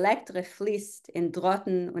die Elektre fließt in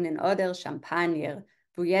Drotten und in Oder Champagner,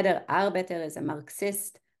 wo jeder Arbeiter ist ein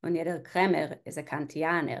Marxist, und jeder Krämer is a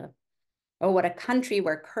Kantianer. Oh, what a country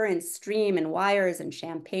where currents stream in wires and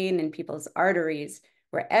champagne in people's arteries,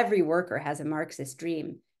 where every worker has a Marxist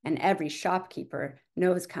dream and every shopkeeper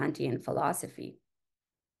knows Kantian philosophy.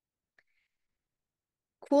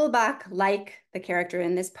 Kuhlbach, like the character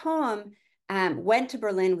in this poem, went to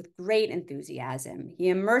Berlin with great enthusiasm. He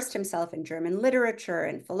immersed himself in German literature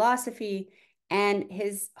and philosophy, and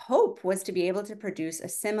his hope was to be able to produce a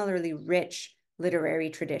similarly rich literary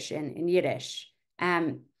tradition in Yiddish.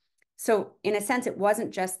 So in a sense, it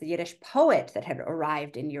wasn't just the Yiddish poet that had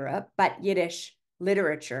arrived in Europe, but Yiddish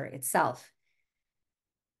literature itself.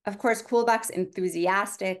 Of course, Kuhlbach's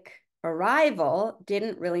enthusiastic arrival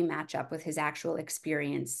didn't really match up with his actual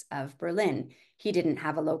experience of Berlin. He didn't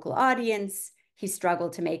have a local audience. He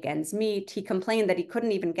struggled to make ends meet. He complained that he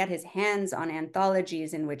couldn't even get his hands on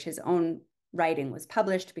anthologies in which his own writing was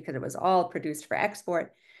published because it was all produced for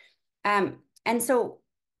export. And so,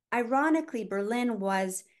 ironically, Berlin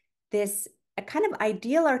was this a kind of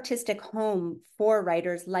ideal artistic home for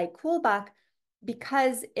writers like Kuhlbach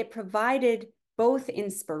because it provided both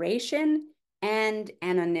inspiration and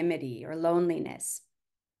anonymity or loneliness.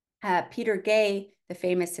 Peter Gay, the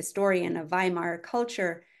famous historian of Weimar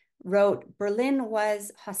culture, wrote, Berlin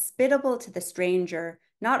was hospitable to the stranger,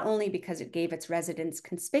 not only because it gave its residents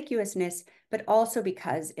conspicuousness, but also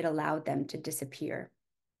because it allowed them to disappear.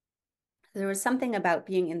 There was something about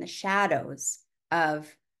being in the shadows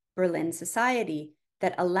of Berlin society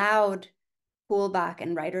that allowed Kuhlbach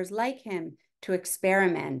and writers like him to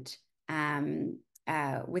experiment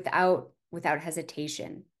without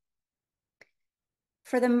hesitation.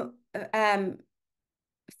 For the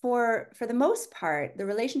most part, the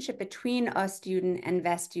relationship between Ostjuden and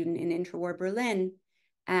Westjuden in interwar Berlin,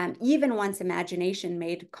 even once imagination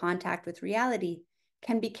made contact with reality,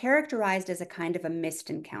 can be characterized as a kind of a missed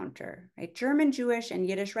encounter. Right? German Jewish and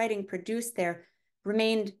Yiddish writing produced there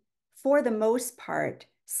remained, for the most part,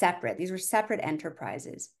 separate. These were separate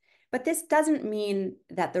enterprises. But this doesn't mean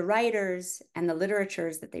that the writers and the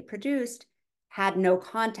literatures that they produced had no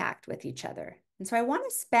contact with each other. And so I want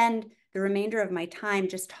to spend the remainder of my time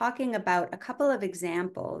just talking about a couple of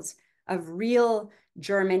examples of real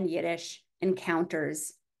German Yiddish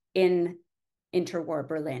encounters in interwar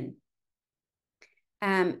Berlin.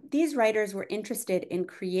 These writers were interested in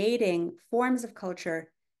creating forms of culture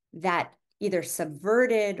that either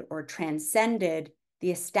subverted or transcended the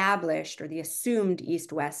established or the assumed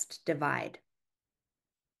East-West divide.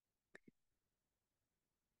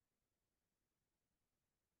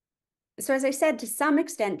 So as I said, to some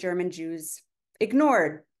extent, German Jews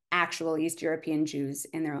ignored actual East European Jews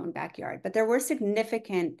in their own backyard, but there were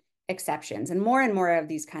significant exceptions, and more of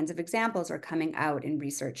these kinds of examples are coming out in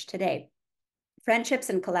research today. Friendships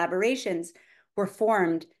and collaborations were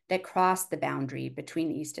formed that crossed the boundary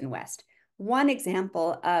between East and West. One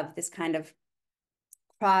example of this kind of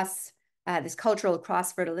this cultural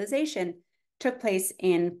cross-fertilization took place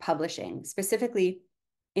in publishing, specifically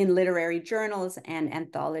in literary journals and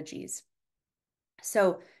anthologies.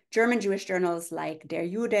 So German Jewish journals like Der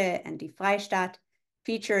Jude and Die Freistadt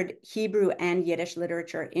featured Hebrew and Yiddish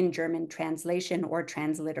literature in German translation or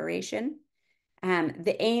transliteration.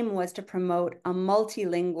 The aim was to promote a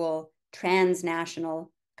multilingual,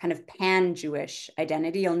 transnational, kind of pan-Jewish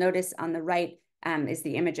identity. You'll notice on the right is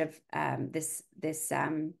the image of this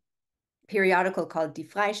periodical called Die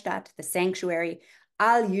Freistadt, the Sanctuary,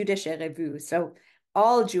 All-Jüdische Revue. So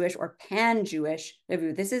all Jewish or pan-Jewish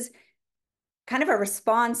review. This is kind of a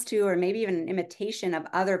response to, or maybe even an imitation of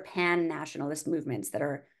other pan-nationalist movements that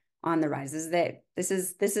are on the rise. This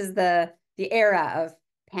is the era of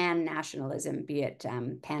pan-nationalism, be it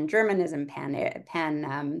pan-Germanism,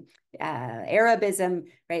 pan-Arabism,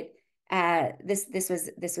 right? This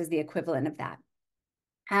was the equivalent of that.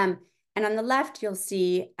 And on the left, you'll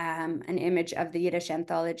see an image of the Yiddish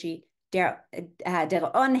anthology Der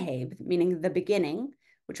Onheb, meaning the beginning,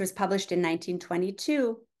 which was published in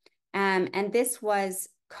 1922. And this was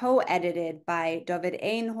co-edited by David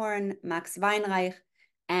Einhorn, Max Weinreich,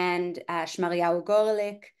 and Shmariau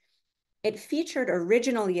Gorlik. It featured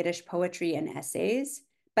original Yiddish poetry and essays,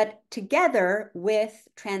 but together with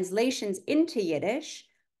translations into Yiddish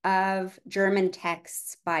of German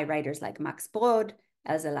texts by writers like Max Brod,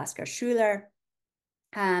 Else Lasker-Schüler,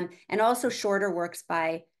 and also shorter works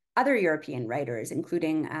by other European writers,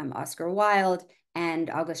 including Oscar Wilde and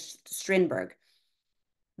August Strindberg.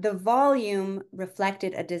 The volume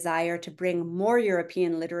reflected a desire to bring more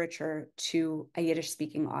European literature to a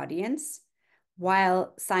Yiddish-speaking audience,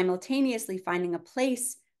 while simultaneously finding a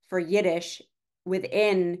place for Yiddish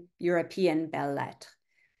within European belles lettres.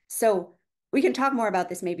 So we can talk more about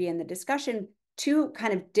this maybe in the discussion. two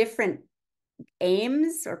kind of different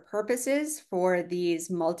aims or purposes for these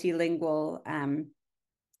multilingual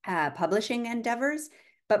publishing endeavors,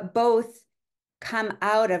 but both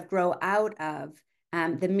grow out of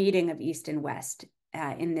the meeting of East and West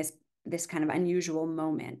in this kind of unusual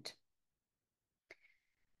moment.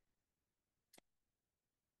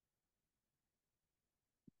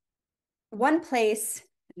 One place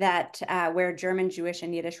that where German, Jewish,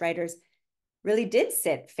 and Yiddish writers really did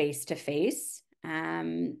sit face to face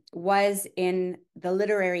was in the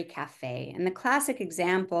literary cafe. And the classic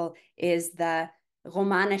example is the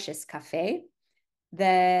Romanisches Café.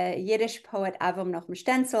 The Yiddish poet Avram Nachum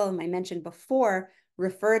Stenzel, whom I mentioned before,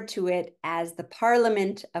 referred to it as the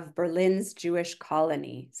Parliament of Berlin's Jewish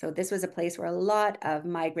colony. So this was a place where a lot of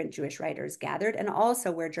migrant Jewish writers gathered, and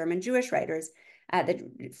also where German Jewish writers that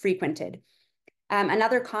frequented.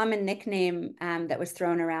 Another common nickname that was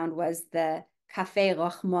thrown around was the Café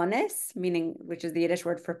Rochmones, which is the Yiddish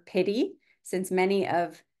word for pity, since many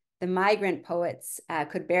of the migrant poets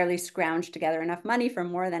could barely scrounge together enough money for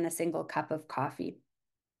more than a single cup of coffee,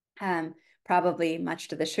 probably much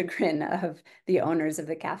to the chagrin of the owners of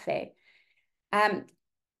the cafe. At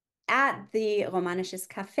the Romanisches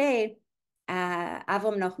Café,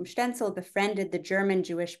 Avram Nachum Stenzel befriended the German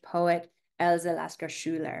Jewish poet Else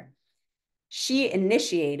Lasker-Schuler. She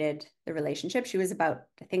initiated the relationship. She was about,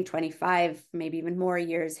 I think, 25, maybe even more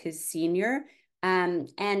years his senior. And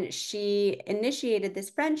she initiated this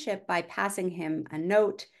friendship by passing him a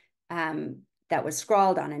note that was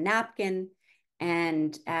scrawled on a napkin.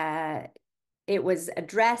 And it was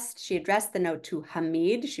she addressed the note to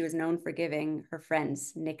Hamid. She was known for giving her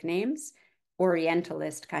friends nicknames,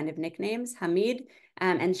 Orientalist kind of nicknames, Hamid.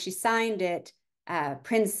 And she signed it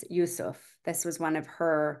Prince Yusuf. This was one of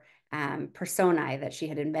her personae that she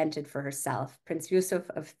had invented for herself, Prince Yusuf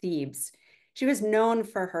of Thebes. She was known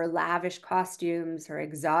for her lavish costumes, her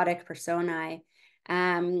exotic personae,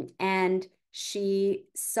 and she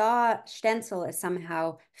saw Stenzel as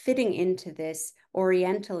somehow fitting into this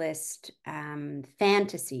Orientalist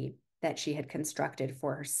fantasy that she had constructed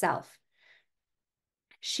for herself.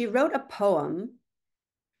 She wrote a poem,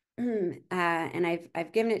 and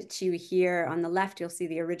I've given it to you here. On the left, you'll see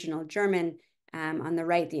the original German. On the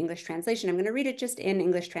right, the English translation. I'm going to read it just in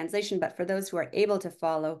English translation, but for those who are able to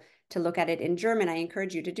follow, to look at it in German, I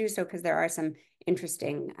encourage you to do so because there are some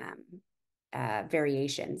interesting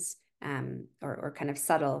variations or kind of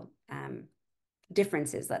subtle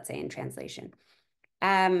differences, let's say, in translation.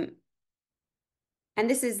 And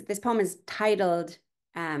this poem is titled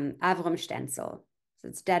Avram Stenzel. So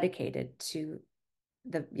it's dedicated to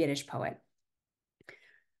the Yiddish poet.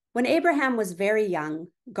 When Abraham was very young,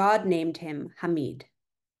 God named him Hamid.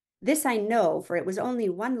 This I know, for it was only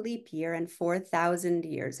one leap year and 4,000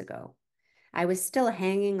 years ago. I was still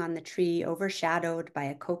hanging on the tree overshadowed by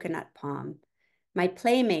a coconut palm. My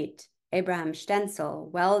playmate, Abraham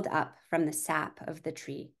Stenzel, welled up from the sap of the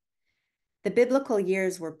tree. The biblical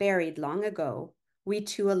years were buried long ago. We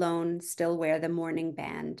two alone still wear the mourning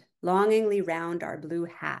band, longingly round our blue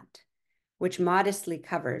hat, which modestly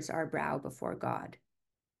covers our brow before God.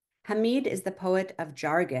 Hamid is the poet of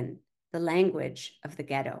jargon, the language of the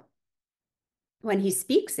ghetto. When he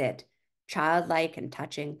speaks it, childlike and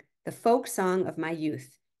touching, the folk song of my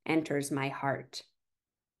youth enters my heart.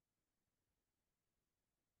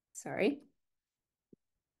 Sorry.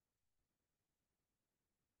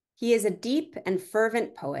 He is a deep and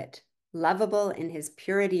fervent poet, lovable in his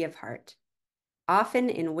purity of heart.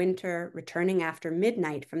 Often in winter, returning after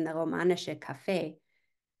midnight from the Romanische Café,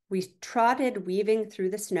 we trotted weaving through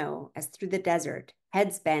the snow as through the desert,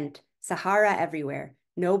 heads bent, Sahara everywhere,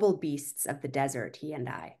 noble beasts of the desert, he and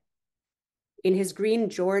I. In his green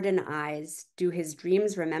Jordan eyes, do his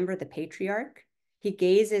dreams remember the patriarch? He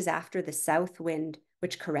gazes after the south wind,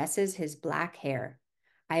 which caresses his black hair.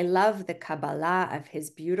 I love the Kabbalah of his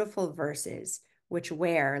beautiful verses, which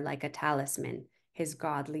wear, like a talisman, his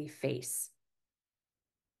godly face.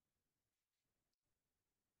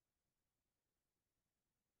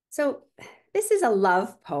 So this is a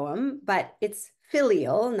love poem, but it's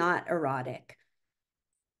filial, not erotic.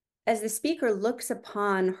 As the speaker looks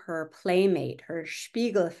upon her playmate, her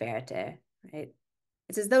Spiegelfährte, right?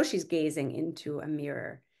 It's as though she's gazing into a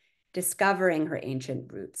mirror, discovering her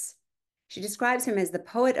ancient roots. She describes him as the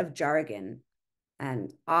poet of jargon, an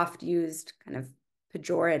oft used kind of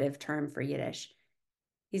pejorative term for Yiddish.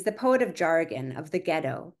 He's the poet of jargon, of the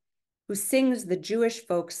ghetto, who sings the Jewish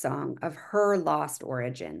folk song of her lost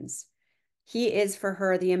origins. He is for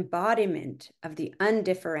her the embodiment of the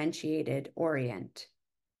undifferentiated Orient.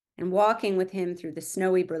 And walking with him through the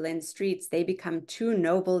snowy Berlin streets, they become two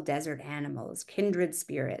noble desert animals, kindred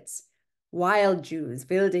spirits, wild Jews,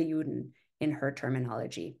 wilde Juden, in her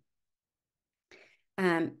terminology.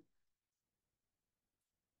 So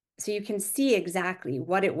you can see exactly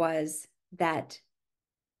what it was that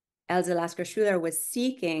Else Lasker-Schuler was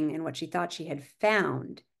seeking and what she thought she had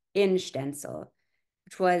found in Stenzel,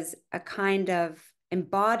 which was a kind of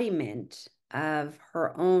embodiment of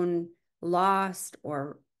her own lost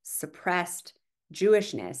or suppressed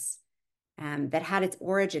Jewishness that had its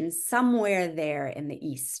origins somewhere there in the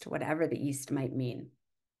East, whatever the East might mean.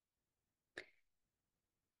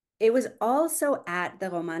 It was also at the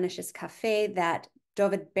Romanisches Café that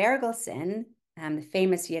David Bergelsen, the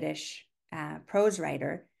famous Yiddish prose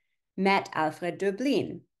writer, met Alfred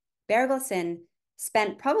Döblin. Bergelsen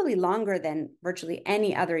spent probably longer than virtually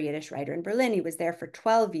any other Yiddish writer in Berlin. He was there for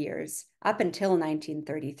 12 years, up until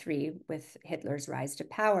 1933, with Hitler's rise to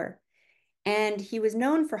power. And he was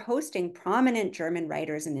known for hosting prominent German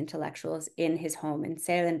writers and intellectuals in his home in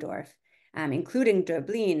Zehlendorf, including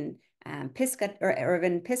Döblin,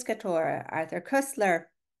 Irvin Piscator, Arthur Koestler.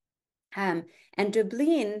 And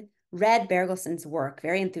Döblin read Bergelsen's work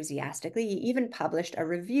very enthusiastically. He even published a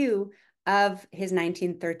review of his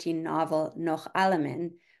 1913 novel Noch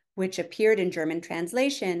Allemen, which appeared in German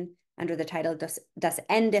translation under the title Das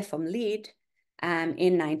Ende vom Lied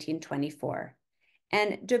in 1924.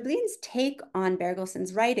 And Döblin's take on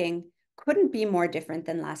Bergelsen's writing couldn't be more different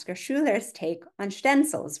than Lasker-Schuler's take on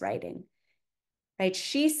Stenzel's writing. Right?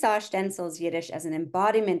 She saw Stenzel's Yiddish as an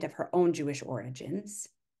embodiment of her own Jewish origins.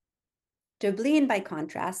 Döblin, by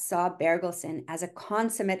contrast, saw Bergelsen as a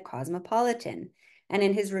consummate cosmopolitan. And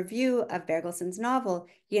in his review of Bergelsen's novel,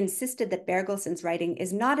 he insisted that Bergelsen's writing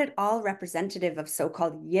is not at all representative of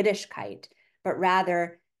so-called Yiddishkeit, but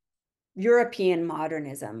rather European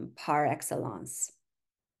modernism par excellence.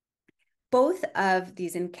 Both of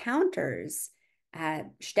these encounters,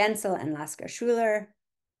 Stenzel and Lasker-Schuler,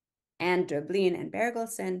 and Döblin and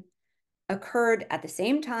Bergelsen, occurred at the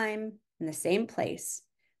same time in the same place.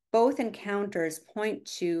 Both encounters point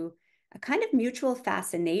to a kind of mutual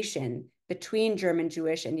fascination between German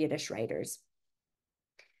Jewish and Yiddish writers.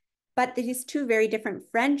 But these two very different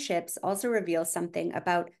friendships also reveal something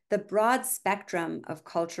about the broad spectrum of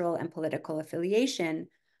cultural and political affiliation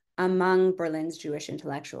among Berlin's Jewish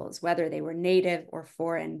intellectuals, whether they were native or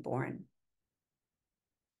foreign born.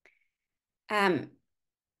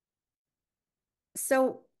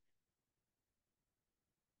 So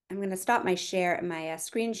I'm going to stop my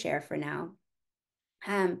screen share for now,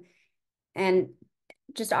 and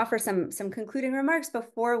just offer some concluding remarks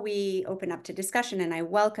before we open up to discussion. And I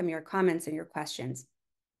welcome your comments and your questions.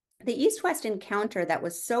 The East-West encounter that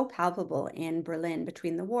was so palpable in Berlin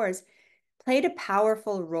between the wars played a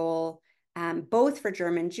powerful role both for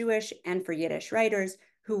German Jewish and for Yiddish writers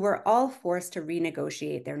who were all forced to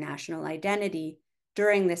renegotiate their national identity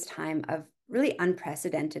during this time of really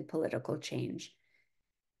unprecedented political change.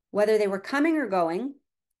 Whether they were coming or going,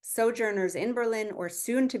 sojourners in Berlin or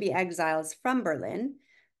soon to be exiles from Berlin,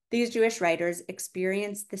 these Jewish writers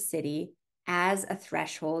experienced the city as a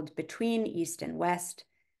threshold between East and West,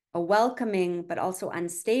 a welcoming but also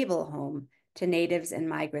unstable home to natives and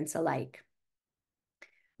migrants alike.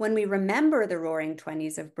 When we remember the Roaring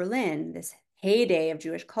 20s of Berlin, this heyday of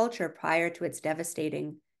Jewish culture prior to its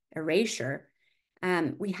devastating erasure,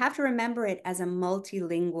 we have to remember it as a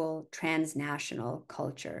multilingual, transnational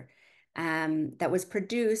culture that was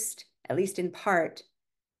produced, at least in part,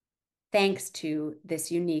 thanks to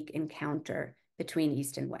this unique encounter between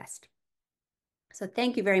East and West. So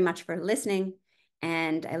thank you very much for listening,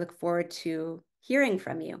 and I look forward to hearing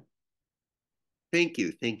from you. Thank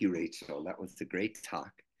you, Rachel. That was a great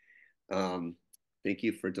talk. Thank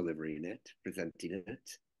you for delivering it, presenting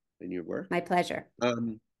it in your work. My pleasure.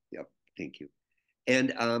 Yep, thank you.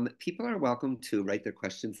 And people are welcome to write their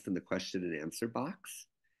questions in the question and answer box.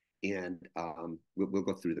 And we'll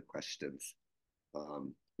go through the questions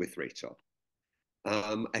with Rachel.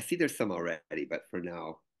 I see there's some already, but for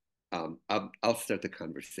now, I'll start the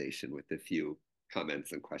conversation with a few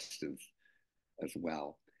comments and questions as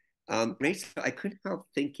well. Rachel, I couldn't help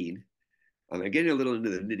thinking, I'm getting a little into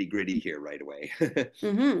the nitty gritty here right away,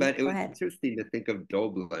 but it was interesting to think of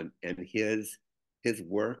Döblin and his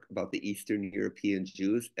work about the Eastern European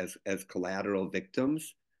Jews as collateral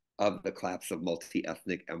victims of the collapse of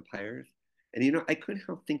multi-ethnic empires. And, you know, I couldn't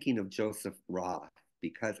help thinking of Joseph Roth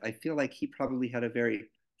because I feel like he probably had a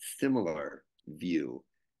very similar view.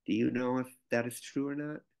 Do you know if that is true or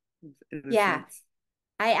not? Yeah.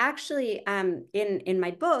 I actually, in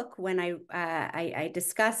my book, when I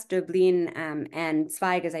discussed Dublin and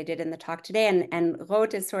Zweig as I did in the talk today, and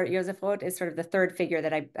Joseph Roth is sort of the third figure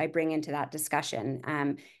that I bring into that discussion,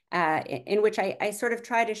 in which I sort of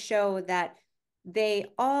try to show that they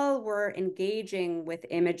all were engaging with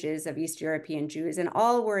images of East European Jews, and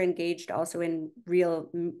all were engaged also in real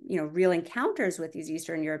encounters with these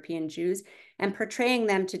Eastern European Jews and portraying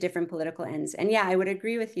them to different political ends. And yeah, I would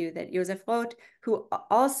agree with you that Joseph Roth, who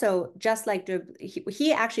also, just like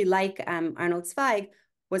he actually, like Arnold Zweig,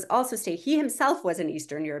 was also he himself was an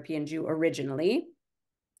Eastern European Jew originally,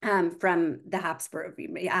 from the Habsburg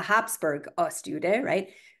Ostjude, right,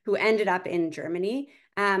 who ended up in Germany,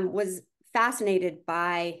 was fascinated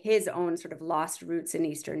by his own sort of lost roots in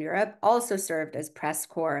Eastern Europe, also served as press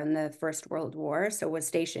corps in the First World War, so was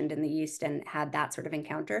stationed in the East and had that sort of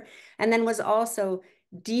encounter, and then was also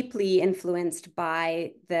deeply influenced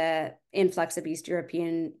by the influx of East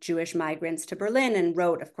European Jewish migrants to Berlin, and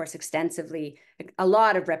wrote, of course, extensively, a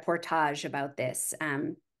lot of reportage about this,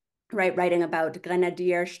 right, writing about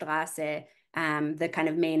Grenadierstraße, the kind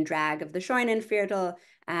of main drag of the Scheunenviertel,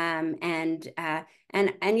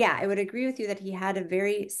 and yeah, I would agree with you that he had a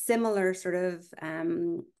very similar sort of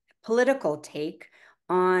political take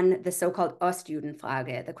on the so-called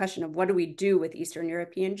Ostjudenfrage, the question of what do we do with Eastern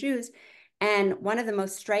European Jews. And one of the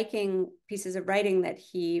most striking pieces of writing that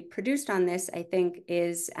he produced on this, I think,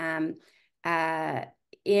 is he has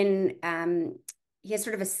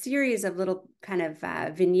sort of a series of little kind of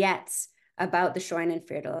vignettes about the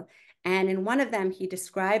Scheunenviertel. And in one of them, he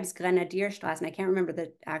describes Grenadierstraße, and I can't remember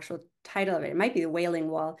the actual title of it. It might be the Wailing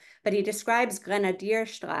Wall, but he describes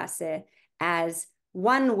Grenadierstraße as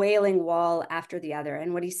one wailing wall after the other.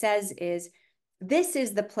 And what he says is, this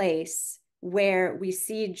is the place where we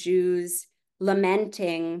see Jews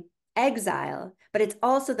lamenting exile, but it's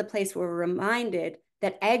also the place where we're reminded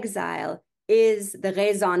that exile is the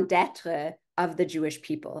raison d'etre of the Jewish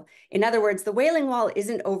people. In other words, the Wailing Wall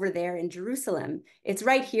isn't over there in Jerusalem. It's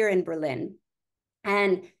right here in Berlin.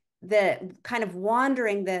 And the kind of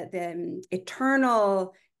wandering, the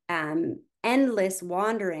eternal, endless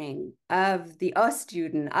wandering of the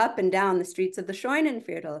Ostjuden up and down the streets of the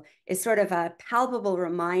Scheunenviertel is sort of a palpable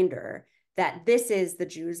reminder that this is the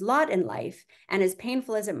Jew's lot in life. And as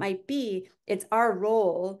painful as it might be, it's our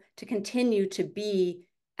role to continue to be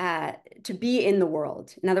in the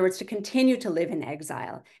world. In other words, to continue to live in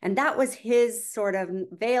exile. And that was his sort of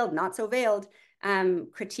veiled, not so veiled,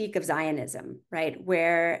 critique of Zionism, right?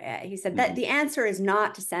 Where he said that the answer is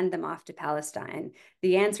not to send them off to Palestine.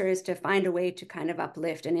 The answer is to find a way to kind of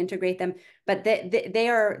uplift and integrate them. But they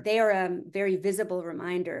are a very visible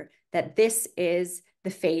reminder that this is the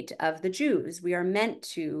fate of the Jews. We are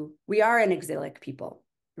an exilic people,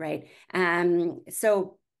 right?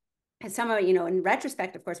 So some of, in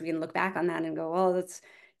retrospect, of course, we can look back on that and go, well, that's,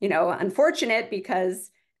 unfortunate because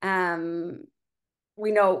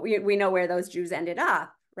we know where those Jews ended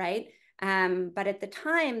up, right? But at the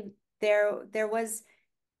time, there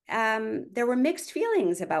were mixed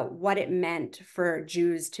feelings about what it meant for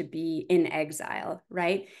Jews to be in exile,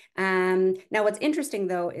 right? Now, what's interesting,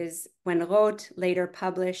 though, is when Roth later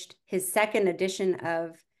published his second edition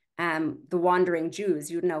of The Wandering Jews,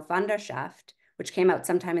 Judenaufwanderschaft, which came out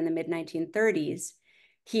sometime in the mid-1930s,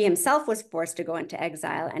 he himself was forced to go into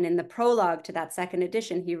exile. And in the prologue to that second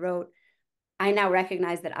edition, he wrote, I now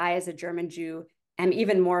recognize that I, as a German Jew, am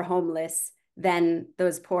even more homeless than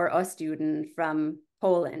those poor Ostjuden from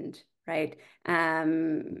Poland, right?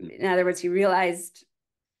 In other words, he realized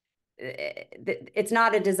it's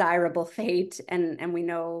not a desirable fate, and we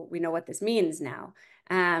know what this means now.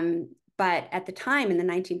 But at the time, in the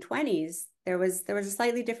 1920s, there was a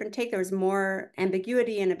slightly different take. There was more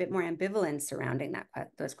ambiguity and a bit more ambivalence surrounding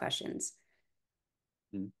those questions.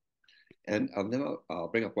 And then I'll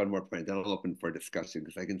bring up one more point, then I'll open for discussion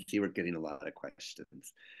because I can see we're getting a lot of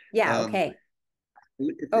questions. Yeah, okay.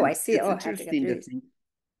 I see. I have to get through these.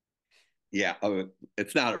 Yeah,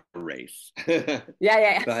 it's not a race.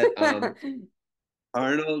 Yeah. But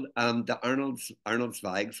Arnold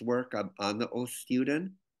Zweig's work on the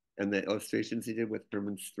Ostjuden and the illustrations he did with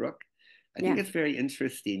Hermann Struck, I think it's very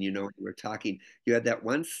interesting. You were talking, you had that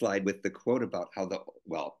one slide with the quote about how the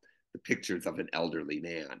pictures of an elderly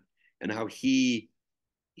man and how he,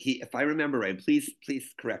 if I remember right, please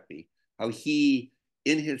correct me, how he,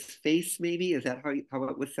 in his face, maybe, is that how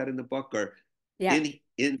it was said in the book, or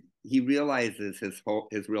he realizes his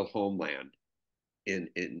real homeland in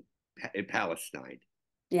Palestine,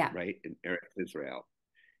 right, in Eretz Israel.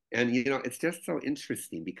 And it's just so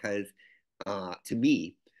interesting because to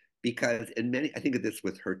me, because I think of this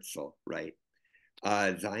with Herzl, right?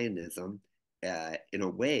 Zionism in a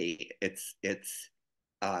way, it's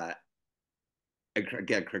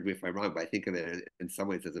again, correct me if I'm wrong, but I think of it in some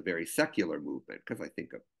ways as a very secular movement, because I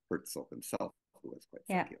think of Herzl himself, who was quite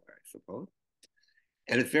secular, I suppose.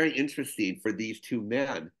 And it's very interesting for these two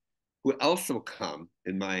men who also come,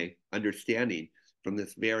 in my understanding, from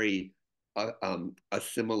this very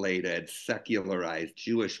assimilated, secularized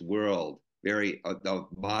Jewish world, very of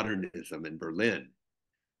modernism in Berlin,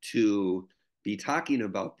 to be talking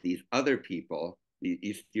about these other people, the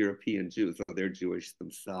East European Jews, so they're Jewish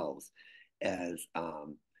themselves, as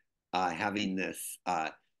having this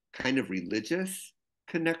kind of religious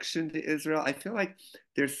connection to Israel. I feel like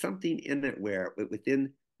there's something in it where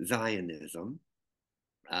within Zionism,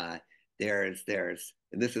 there's,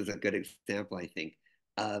 and this is a good example, I think,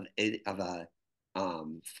 of a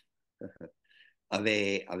um, of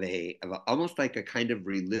almost like a kind of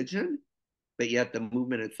religion, but yet the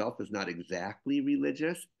movement itself is not exactly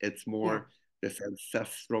religious. It's more this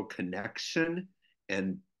ancestral connection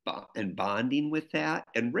and bonding with that,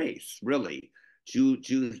 and race, really.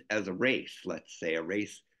 Jews as a race, let's say, a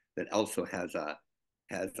race that also has a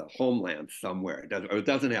homeland somewhere. It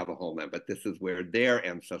doesn't have a homeland, but this is where their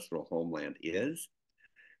ancestral homeland is.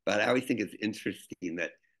 But I always think it's interesting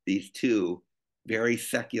that these two very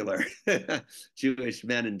secular Jewish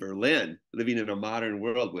men in Berlin, living in a modern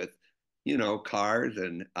world with, cars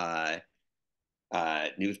and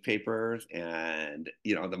newspapers and,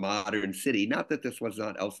 the modern city. Not that this was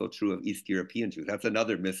not also true of East European Jews. That's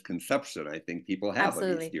another misconception I think people have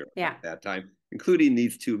of East Europe at that time, including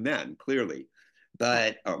these two men, clearly.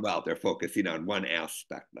 But, well, they're focusing on one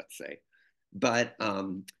aspect, let's say. But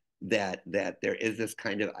that there is this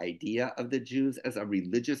kind of idea of the Jews as a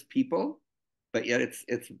religious people, but yet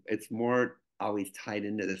it's more always tied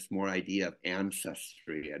into this more idea of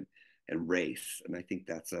ancestry and race. And I think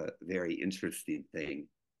that's a very interesting thing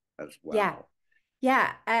as well.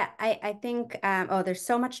 Yeah, I think there's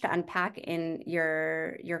so much to unpack in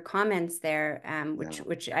your comments there,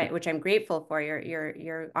 which I'm grateful for.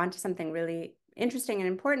 You're onto something really interesting and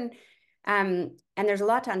important, and there's a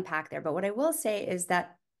lot to unpack there. But what I will say is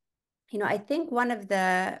that, I think one of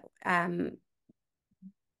the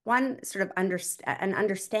one sort of an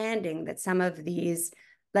understanding that some of these,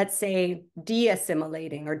 let's say,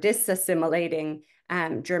 de-assimilating or disassimilating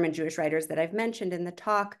German Jewish writers that I've mentioned in the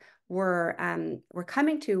talk were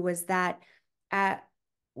coming to was that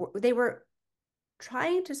they were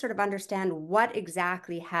trying to sort of understand what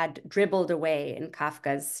exactly had dribbled away, in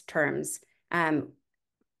Kafka's terms,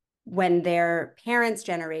 when their parents'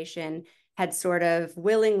 generation had sort of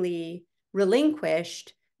willingly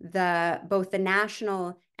relinquished both the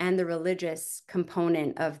national and the religious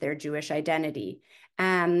component of their Jewish identity.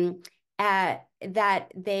 That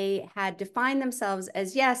they had defined themselves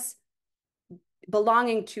as, yes,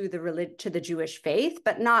 belonging to the Jewish faith,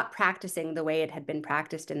 but not practicing the way it had been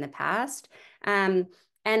practiced in the past, and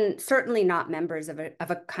certainly not members of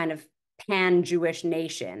a kind of pan-Jewish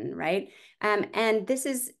nation, right? And this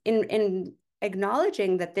is in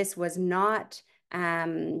acknowledging that this was not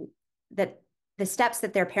that the steps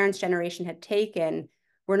that their parents' generation had taken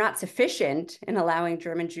were not sufficient in allowing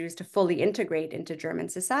German Jews to fully integrate into German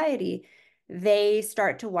society. They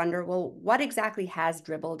start to wonder, well, what exactly has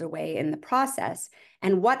dribbled away in the process?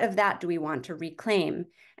 And what of that do we want to reclaim?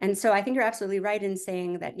 And so I think you're absolutely right in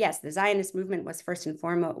saying that, yes, the Zionist movement was first and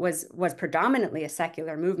foremost, was predominantly a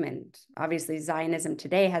secular movement. Obviously, Zionism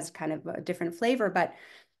today has kind of a different flavor, but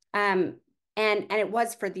and it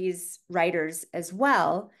was for these writers as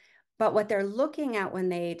well. But what they're looking at when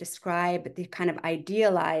they describe the kind of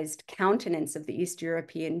idealized countenance of the East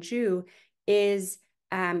European Jew is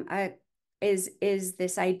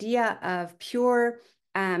this idea of pure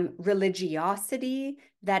religiosity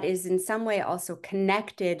that is in some way also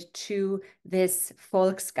connected to this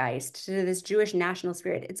Volksgeist, to this Jewish national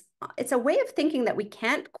spirit. It's a way of thinking that we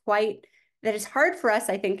can't quite, that is hard for us,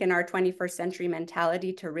 I think, in our 21st century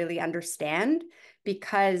mentality to really understand,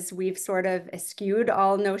 because we've sort of eschewed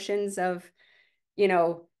all notions of,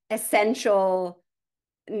 essential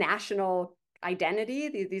national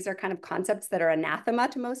identity. These are kind of concepts that are anathema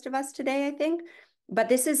to most of us today, I think. But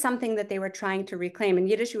this is something that they were trying to reclaim. In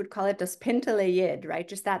Yiddish, you would call it das Pintele Yid, right?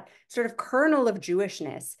 Just that sort of kernel of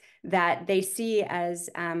Jewishness that they see as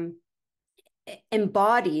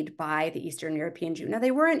embodied by the Eastern European Jew. Now,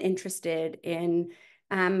 they weren't interested in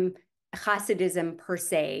Hasidism per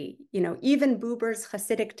se. Even Buber's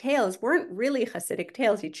Hasidic tales weren't really Hasidic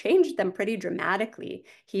tales. He changed them pretty dramatically.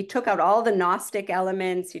 He took out all the Gnostic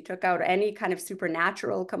elements. He took out any kind of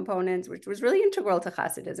supernatural components, which was really integral to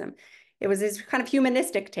Hasidism. It was this kind of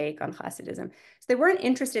humanistic take on Hasidism. So they weren't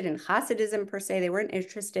interested in Hasidism per se. They weren't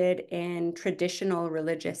interested in traditional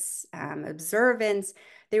religious observance.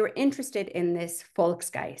 They were interested in this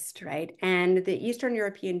Volksgeist, right? And the Eastern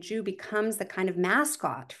European Jew becomes the kind of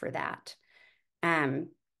mascot for that. And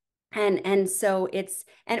so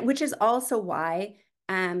which is also why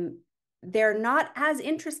they're not as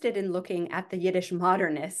interested in looking at the Yiddish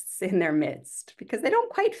modernists in their midst, because they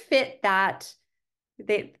don't quite fit that,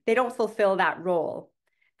 they don't fulfill that role,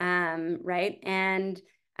 right? And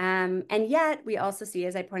yet we also see,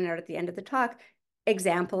 as I pointed out at the end of the talk,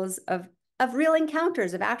 examples of real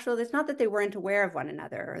encounters, of actual, it's not that they weren't aware of one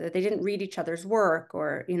another or that they didn't read each other's work,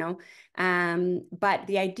 or, but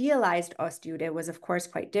the idealized Ostjude was, of course,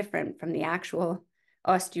 quite different from the actual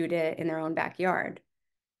Ostjude in their own backyard.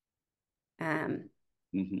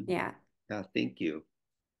 Yeah. Yeah, thank you.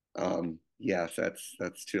 Yes,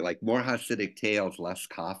 that's true. Like more Hasidic tales, less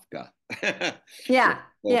Kafka. Yeah.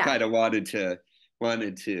 Well, Yeah. kind of wanted to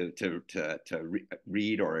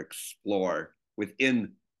read or explore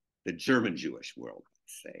within the German Jewish world,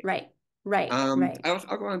 let's say. Right. Right. Right.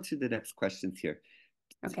 I'll go on to the next questions here.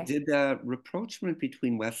 Okay. Did the rapprochement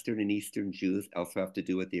between Western and Eastern Jews also have to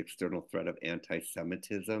do with the external threat of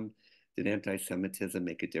anti-Semitism? Did anti-Semitism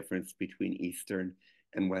make a difference between Eastern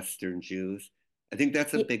and Western Jews? I think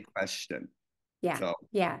that's a big question. Yeah. So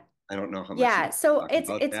yeah. I don't know how much Yeah. you So talk it's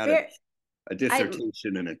about that. very, It's a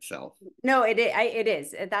dissertation in itself. No, it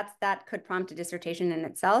is. That could prompt a dissertation in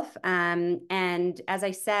itself. And as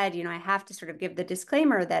I said, I have to sort of give the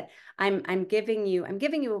disclaimer that I've given you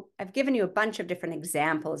a bunch of different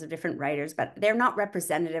examples of different writers, but they're not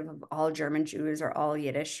representative of all German Jews or all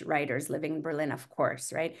Yiddish writers living in Berlin, of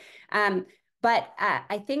course, right? But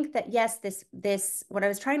I think that yes, this what I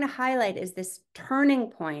was trying to highlight is this turning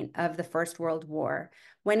point of the First World War,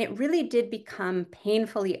 when it really did become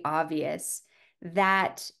painfully obvious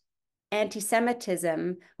that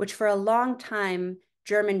anti-Semitism, which for a long time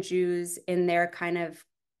German Jews in their kind of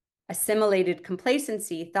assimilated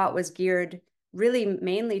complacency thought was geared really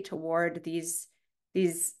mainly toward these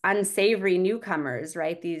unsavory newcomers,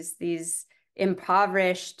 right? These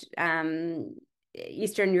impoverished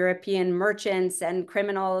Eastern European merchants and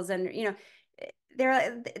criminals, and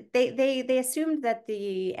they assumed that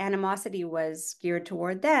the animosity was geared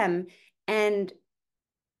toward them. And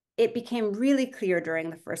it became really clear during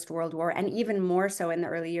the First World War, and even more so in the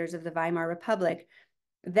early years of the Weimar Republic,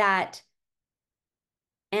 that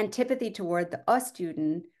antipathy toward the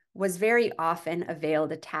Ostjuden was very often a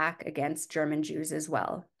veiled attack against German Jews as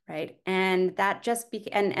well, right? And that just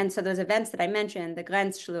became, and so those events that I mentioned, the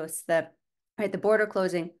Grenzschluss, the border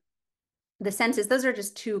closing, the census, those are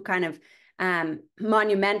just two kind of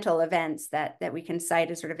monumental events that we can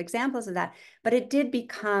cite as sort of examples of that. But it did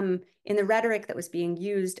become, in the rhetoric that was being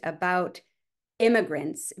used about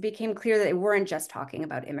immigrants, it became clear that they weren't just talking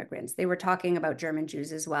about immigrants. They were talking about German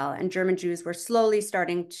Jews as well. And German Jews were slowly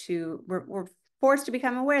were forced to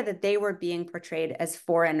become aware that they were being portrayed as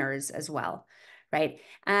foreigners as well, right?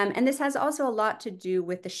 And this has also a lot to do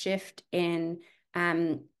with the shift in,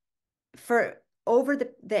 over the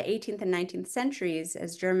 18th and 19th centuries,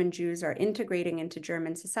 as German Jews are integrating into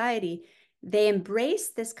German society, they embrace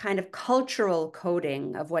this kind of cultural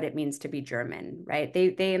coding of what it means to be German, right?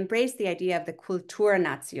 They embrace the idea of the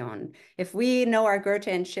Kulturnation. If we know our Goethe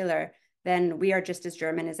and Schiller, then we are just as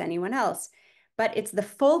German as anyone else. But it's the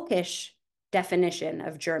folkish definition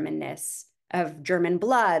of Germanness, of German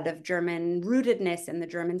blood, of German rootedness in the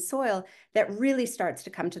German soil that really starts to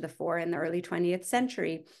come to the fore in the early 20th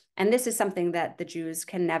century. And this is something that the Jews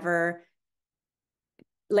can never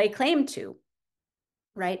lay claim to,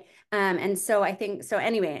 right? And so I think, so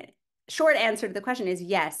anyway, short answer to the question is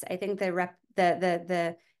yes. I think I don't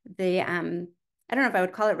know if I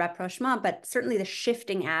would call it rapprochement, but certainly the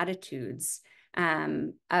shifting attitudes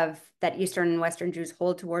of that Eastern and Western Jews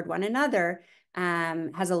hold toward one another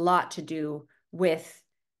has a lot to do with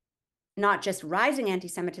not just rising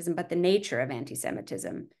anti-Semitism, but the nature of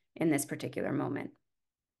anti-Semitism in this particular moment.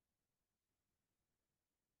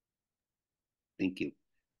 Thank you.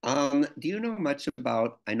 Do you know much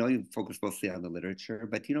about, I know you focus mostly on the literature,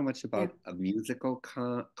 but do you know much about a musical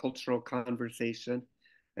cultural conversation?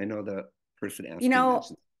 I know the person asking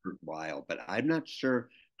mentions Kurt Weill, but I'm not sure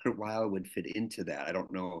Kurt Weill would fit into that. I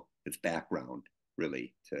don't know his background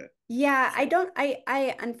really to. Yeah,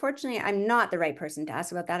 I unfortunately, I'm not the right person to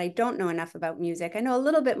ask about that. I don't know enough about music. I know a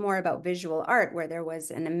little bit more about visual art, where there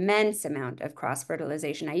was an immense amount of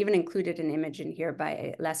cross-fertilization. I even included an image in here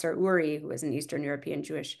by Lesser Uri, who was an Eastern European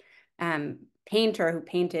Jewish painter who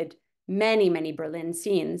painted many, many Berlin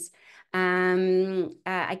scenes.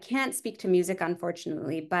 I can't speak to music,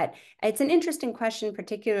 unfortunately, but it's an interesting question,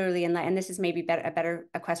 particularly and this is maybe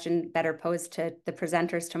a question better posed to the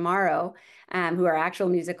presenters tomorrow, who are actual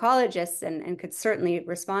musicologists and could certainly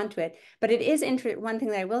respond to it. But it is one thing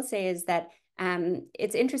that I will say is that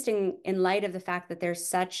it's interesting in light of the fact that there's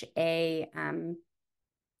such a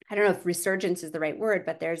I don't know if resurgence is the right word,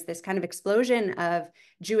 but there's this kind of explosion of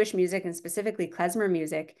Jewish music and specifically klezmer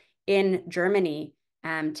music in Germany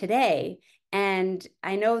today. And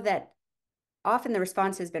I know that often the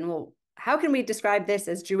response has been, well, how can we describe this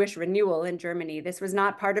as Jewish renewal in Germany? This was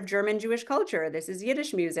not part of German Jewish culture. This is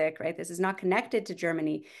Yiddish music, right? This is not connected to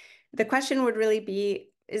Germany. The question would really be,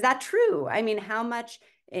 is that true? I mean, how much,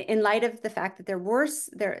 in light of the fact that there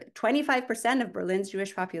 25% of Berlin's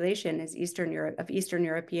Jewish population is Eastern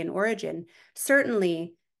European origin,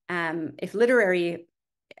 certainly if literary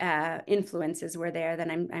influences were there,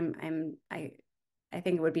 then I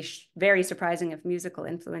think it would be very surprising if musical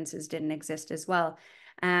influences didn't exist as well.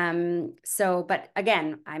 But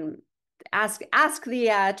again, ask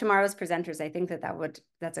the tomorrow's presenters. I think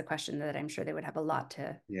that's a question that I'm sure they would have a lot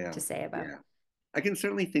to say about. Yeah. I can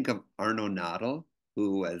certainly think of Arno Nadel,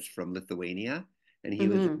 who was from Lithuania, and he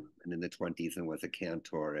was in the 20s and was a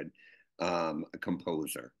cantor and a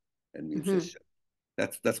composer and musician.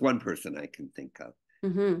 That's one person I can think of.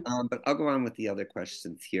 But I'll go on with the other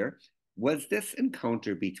questions here. Was this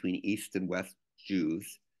encounter between East and West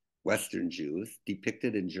Jews, Western Jews,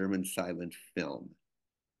 depicted in German silent film?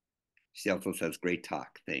 She also says, great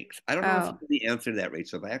talk, thanks. I don't know if you know the answer to that,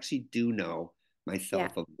 Rachel, but I actually do know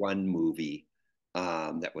myself of one movie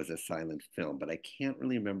that was a silent film, but I can't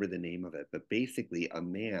really remember the name of it. But basically, a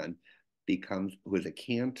man who is a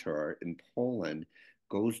cantor in Poland,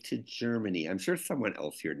 goes to Germany. I'm sure someone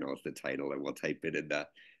else here knows the title, and we'll type it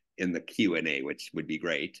in the Q&A, which would be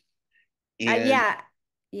great. And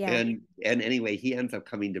and anyway, he ends up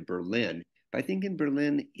coming to Berlin. But I think in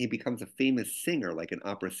Berlin, he becomes a famous singer, like an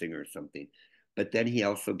opera singer or something. But then he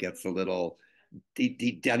also gets a little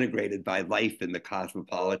denigrated by life in the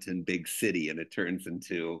cosmopolitan big city. And it turns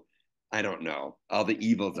into, I don't know, all the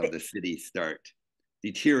evils of the city start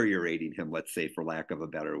deteriorating him, let's say, for lack of a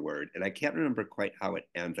better word. And I can't remember quite how it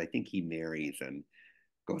ends. I think he marries and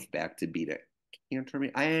goes back to be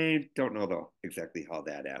I don't know, though, exactly how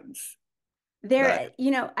that ends.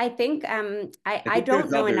 I think I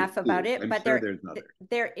don't know enough about it, but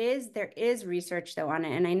there is research though on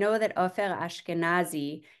it, and I know that Ofer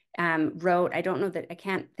Ashkenazi wrote. I don't know that I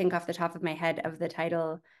can't think off the top of my head of the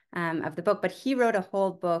title of the book, but he wrote a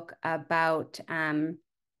whole book about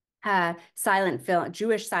silent film,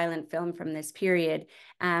 Jewish silent film from this period,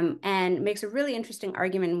 and makes a really interesting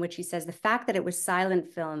argument in which he says the fact that it was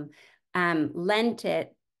silent film lent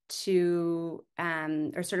it to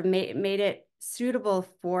or sort of made it suitable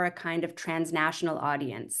for a kind of transnational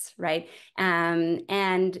audience, right?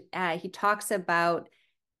 And he talks about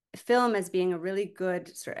film as being a really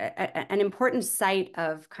good, an important site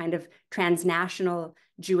of kind of transnational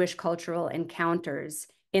Jewish cultural encounters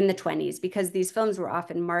in the 20s, because these films were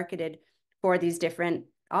often marketed for these different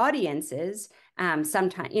audiences.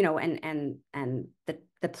 Sometimes, and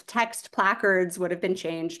the text placards would have been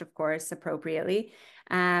changed, of course, appropriately.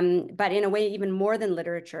 But in a way, even more than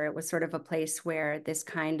literature, it was sort of a place where this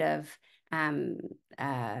kind of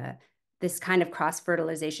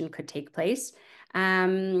cross-fertilization could take place.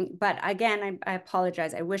 But again, I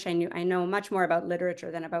apologize. I wish I know much more about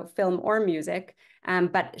literature than about film or music.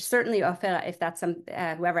 But certainly, Ofer, if that's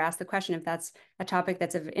whoever asked the question, if that's a topic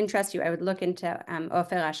that's of interest to you, I would look into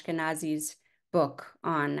Ofer Ashkenazi's book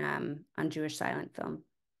on Jewish silent film,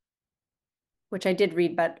 which I did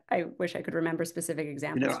read, but I wish I could remember specific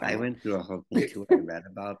examples. I went through a whole thing too. I read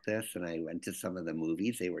about this, and I went to some of the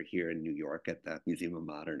movies. They were here in New York at the Museum of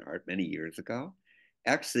Modern Art many years ago.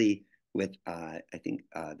 Actually, with I think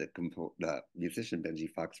the musician Benji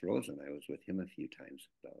Fox Rosen, I was with him a few times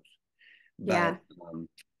with those. But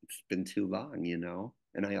it's been too long,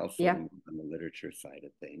 and I also am on the literature side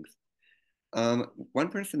of things. One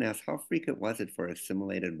person asked, how frequent was it for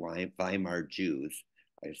assimilated Weimar Jews,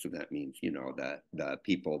 I assume that means, the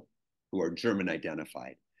people who are German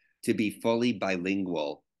identified, to be fully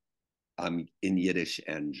bilingual in Yiddish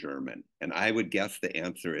and German? And I would guess the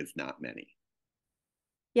answer is not many.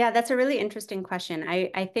 Yeah, that's a really interesting question.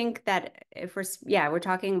 I think that if we're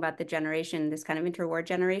talking about the generation, this kind of interwar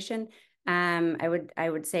generation, I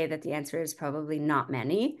would say that the answer is probably not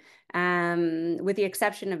many, with the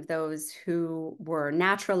exception of those who were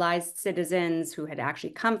naturalized citizens who had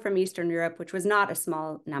actually come from Eastern Europe, which was not a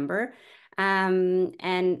small number.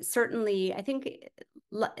 And certainly, I think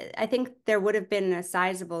I think there would have been a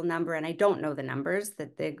sizable number, and I don't know the numbers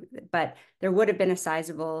but there would have been a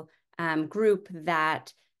sizable group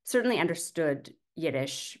that certainly understood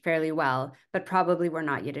Yiddish fairly well, but probably were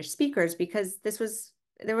not Yiddish speakers because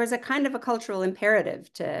there was a kind of a cultural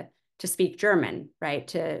imperative to speak German,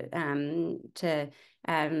 right? Um,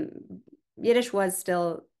 Yiddish was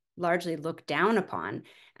still largely looked down upon.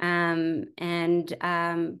 But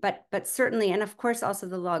certainly, and of course, also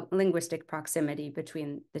the linguistic proximity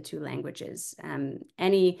between the two languages.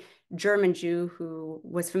 Any German Jew who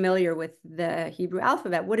was familiar with the Hebrew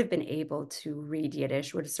alphabet would have been able to read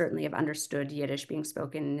Yiddish, would certainly have understood Yiddish being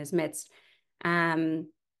spoken in his midst.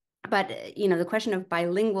 But the question of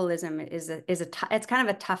bilingualism it's kind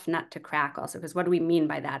of a tough nut to crack also, because what do we mean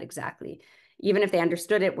by that exactly? Even if they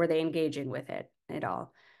understood it, were they engaging with it at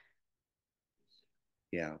all?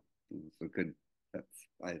 Yeah, so good.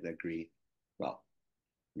 I agree. Well,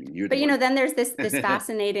 you're the But one. then there's this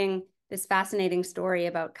fascinating story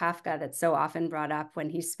about Kafka that's so often brought up when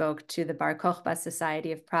he spoke to the Bar Kokhba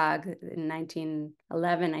Society of Prague in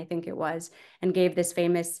 1911, I think it was, and gave this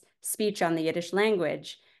famous speech on the Yiddish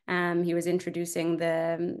language. He was introducing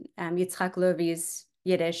the Yitzhak Levy's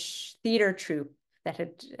Yiddish theater troupe that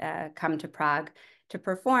had come to Prague to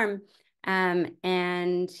perform.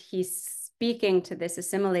 And he's speaking to this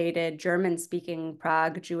assimilated German-speaking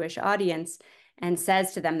Prague Jewish audience and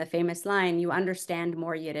says to them the famous line, "You understand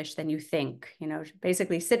more Yiddish than you think."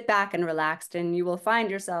 Basically sit back and relaxed and you will find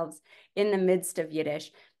yourselves in the midst of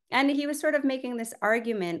Yiddish. And he was sort of making this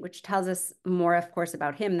argument, which tells us more, of course,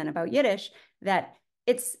 about him than about Yiddish, that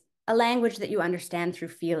it's a language that you understand through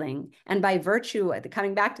feeling. And by virtue,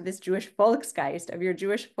 coming back to this Jewish Volksgeist, of your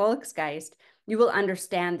Jewish Volksgeist, you will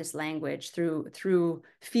understand this language through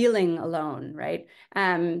feeling alone, right?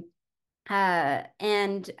 So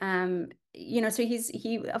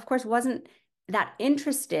he of course wasn't that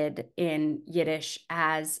interested in Yiddish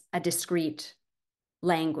as a discrete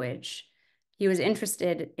language. He was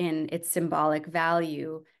interested in its symbolic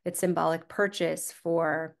value, its symbolic purchase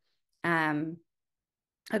for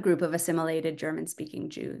a group of assimilated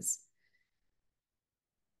German-speaking Jews.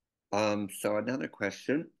 So another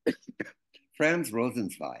question. Franz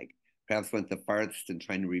Rosenzweig perhaps went the farthest in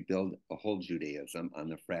trying to rebuild a whole Judaism on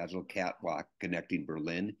the fragile catwalk connecting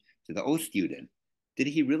Berlin to the Ostjuden. Did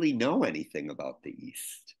he really know anything about the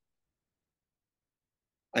East?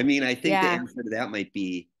 I mean, I think the Yeah, answer to that might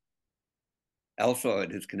be also in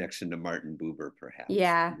his connection to Martin Buber, perhaps.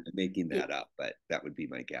 yeah. I'm making that up, but that would be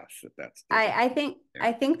my guess that that's there's a I think there.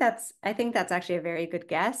 I think that's actually a very good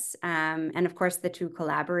guess. And of course, the two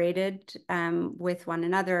collaborated with one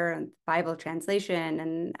another, Bible translation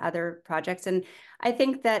and other projects. And I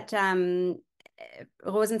think that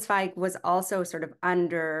Rosenzweig was also sort of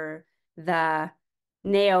under the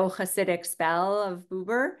neo-Hasidic spell of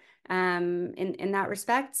Buber in that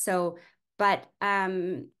respect. So, but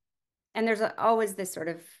and there's always this sort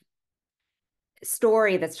of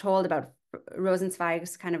story that's told about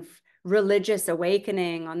Rosenzweig's kind of religious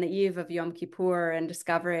awakening on the eve of Yom Kippur and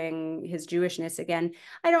discovering his Jewishness again.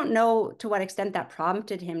 I don't know to what extent that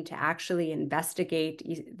prompted him to actually investigate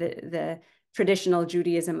the traditional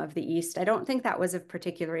Judaism of the East. I don't think that was of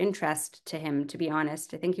particular interest to him, to be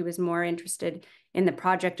honest. I think he was more interested in the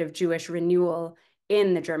project of Jewish renewal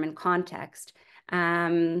in the German context.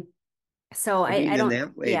 So I mean, I in don't,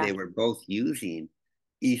 that way, yeah, they were both using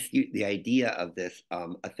the idea of this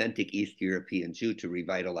authentic East European Jew to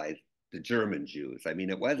revitalize the German Jews. I mean,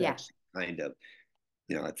 it was yeah, actually kind of,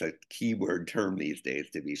 it's a keyword term these days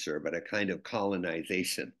to be sure, but a kind of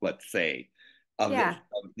colonization, let's say, of this yeah,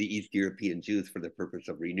 of the East European Jews for the purpose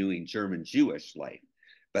of renewing German Jewish life.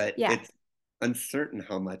 But yeah, it's uncertain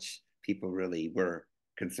how much people really were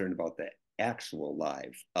concerned about the actual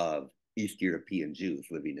lives of East European Jews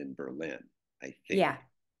living in Berlin, I think. yeah,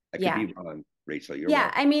 I could yeah. be wrong, Rachel. You're Yeah,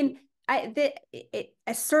 welcome. I mean,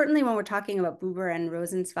 certainly when we're talking about Buber and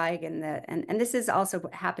Rosenzweig and this is also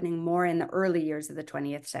happening more in the early years of the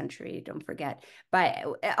 20th century, don't forget. But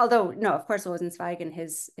although no, of course Rosenzweig and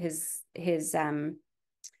his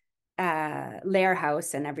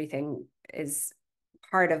Lehrhaus and everything is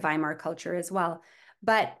part of Weimar culture as well.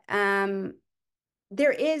 But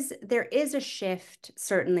there is a shift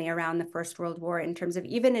certainly around the First World War in terms of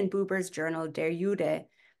even in Buber's journal Der Jude,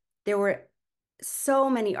 there were so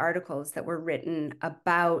many articles that were written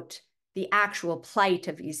about the actual plight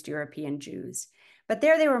of East European Jews. But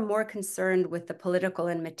there they were more concerned with the political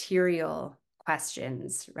and material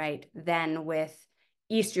questions, right, than with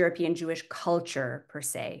East European Jewish culture per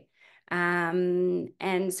se. And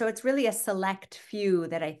so it's really a select few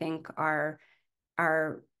that I think are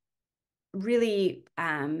really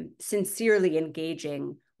sincerely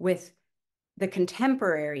engaging with the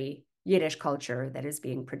contemporary Yiddish culture that is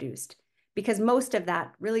being produced, because most of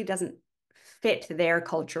that really doesn't fit their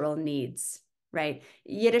cultural needs, right?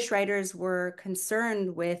 Yiddish writers were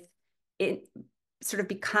concerned with it sort of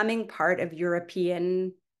becoming part of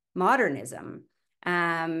European modernism,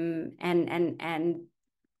 and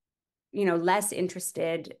less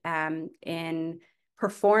interested in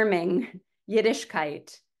performing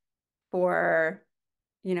Yiddishkeit for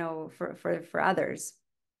for others.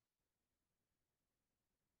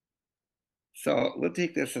 So we'll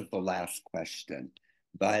take this as the last question.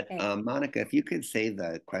 But Okay. Monica, if you could say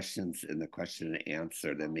the questions in the question and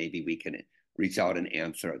answer, then maybe we can reach out and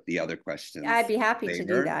answer the other I'd questions be happy to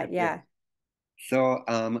do later. that. Yeah. So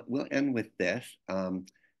we'll end with this.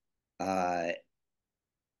 Uh,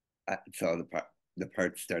 so the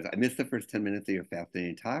part starts. I missed the first 10 minutes of your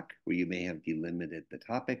fascinating talk, where you may have delimited the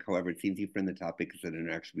topic. However, it seems you framed the topic as an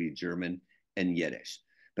interaction between German and Yiddish.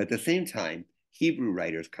 But at the same time, Hebrew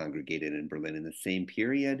writers congregated in Berlin in the same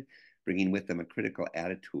period, bringing with them a critical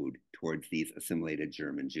attitude towards these assimilated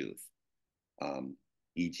German Jews.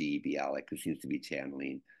 E.g., Bialik, who seems to be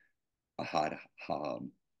channeling Ahad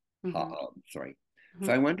Ha'am. Sorry.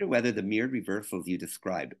 So I wonder whether the mirrored reversals you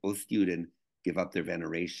described, Ostjuden give up their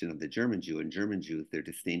veneration of the German Jew, and German Jews their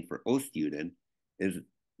disdain for Ostjuden, is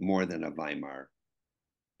more than a Weimar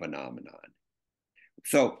phenomenon.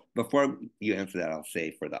 So before you answer that, I'll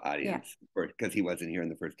say for the audience, because he wasn't here in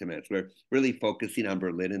the first 10 minutes, we're really focusing on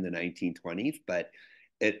Berlin in the 1920s, but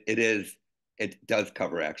it does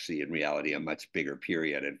cover actually in reality a much bigger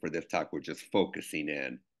period. And for this talk, we're just focusing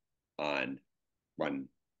in on one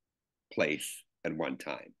place and one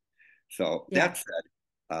time. So that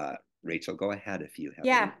said, Rachel, go ahead if you have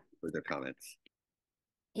any further comments.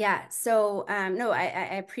 Yeah. So no,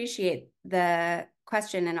 I appreciate the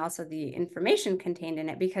question and also the information contained in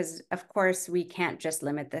it, because of course we can't just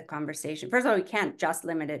limit the conversation. First of all, we can't just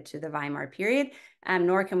limit it to the Weimar period,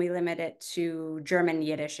 nor can we limit it to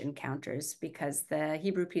German-Yiddish encounters, because the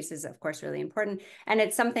Hebrew piece is of course really important. And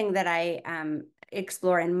it's something that I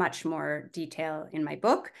explore in much more detail in my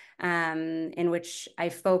book, in which I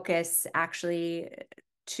focus actually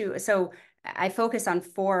I focus on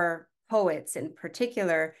 4 poets in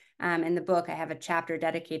particular. In the book, I have a chapter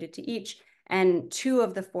dedicated to each, and 2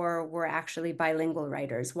 of the 4 were actually bilingual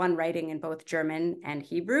writers, one writing in both German and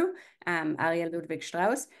Hebrew, Ariel Ludwig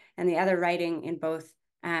Strauss, and the other writing in both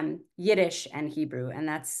Yiddish and Hebrew, and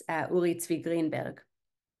that's Uri Zvi Greenberg.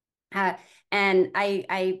 And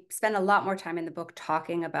I spend a lot more time in the book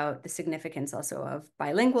talking about the significance also of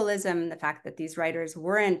bilingualism, the fact that these writers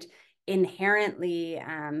weren't inherently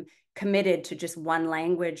committed to just one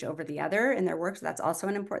language over the other in their works. So that's also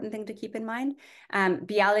an important thing to keep in mind.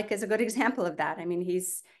 Bialik is a good example of that. I mean,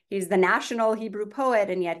 he's the national Hebrew poet,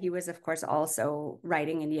 and yet he was, of course, also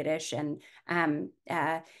writing in Yiddish. And Agnon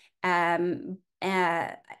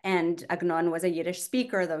was a Yiddish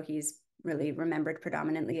speaker, though he's really remembered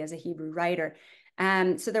predominantly as a Hebrew writer.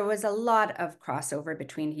 So there was a lot of crossover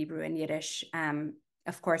between Hebrew and Yiddish,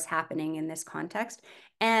 of course, happening in this context.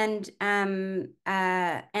 And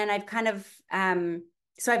I've kind of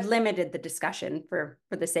so I've limited the discussion for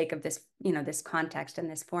the sake of this, this context and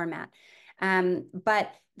this format.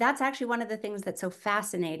 But that's actually one of the things that's so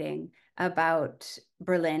fascinating about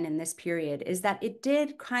Berlin in this period, is that it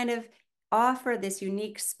did kind of offer this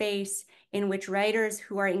unique space in which writers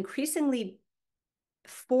who are increasingly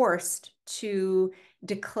forced to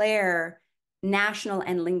declare national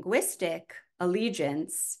and linguistic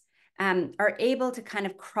allegiance are able to kind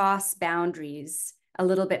of cross boundaries a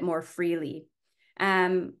little bit more freely.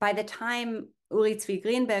 By the time Uri Zvi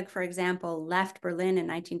Greenberg, for example, left Berlin in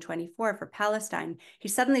 1924 for Palestine, he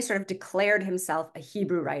suddenly sort of declared himself a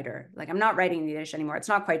Hebrew writer. Like, I'm not writing in Yiddish anymore. It's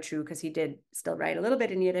not quite true, because he did still write a little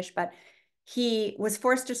bit in Yiddish, but he was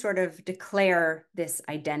forced to sort of declare this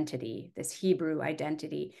identity, this Hebrew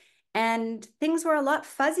identity. And things were a lot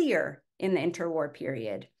fuzzier in the interwar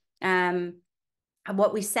period.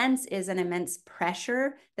 What we sense is an immense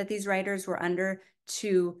pressure that these writers were under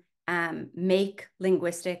to make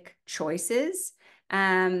linguistic choices,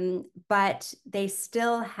 but they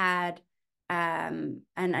still had an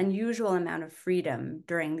unusual amount of freedom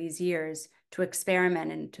during these years to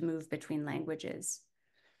experiment and to move between languages.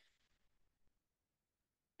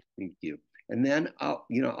 Thank you. And then I'll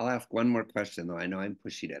ask one more question, though I know I'm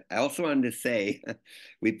pushing it. I also wanted to say,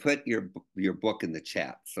 we put your book in the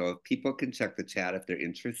chat, so people can check the chat if they're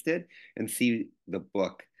interested and see the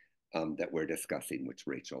book that we're discussing, which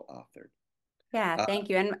Rachel authored. Yeah, thank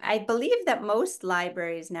you. And I believe that most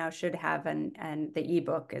libraries now should have the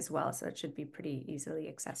ebook as well, so it should be pretty easily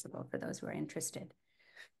accessible for those who are interested.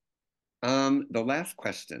 The last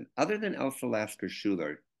question, other than Elsa Lasker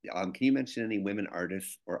Schuler, can you mention any women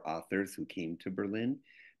artists or authors who came to Berlin?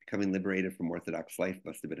 Becoming liberated from Orthodox life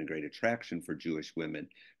must have been a great attraction for Jewish women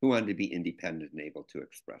who wanted to be independent and able to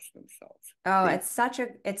express themselves. Oh, Thank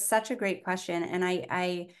it's such a great question. And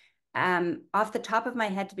I off the top of my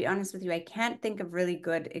head, to be honest with you, I can't think of really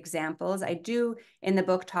good examples. I do in the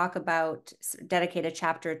book talk about dedicate a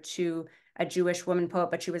chapter to a Jewish woman poet,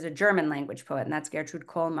 but she was a German language poet, and that's Gertrude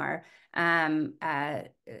Kolmar, um, uh,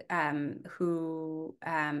 who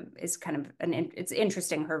is kind of it's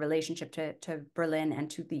interesting her relationship to Berlin and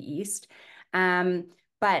to the East.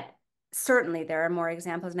 But certainly there are more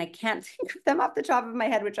examples, and I can't think of them off the top of my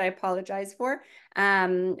head, which I apologize for.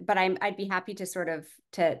 But I'd be happy to sort of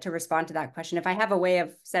to respond to that question. If I have a way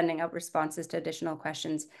of sending out responses to additional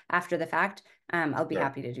questions after the fact, I'll be you.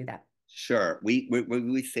 happy to do that. Sure.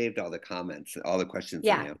 We saved all the comments, all the questions and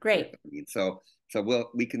Yeah, answers. great. I mean, so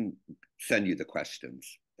we can send you the questions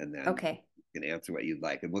and then Okay. you can answer what you'd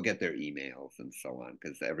like, and we'll get their emails and so on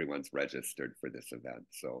because everyone's registered for this event.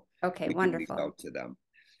 So Okay, we can reach wonderful. out to them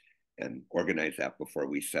and organize that before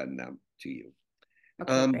we send them to you.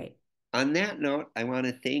 Okay, Um, great. on that note, I want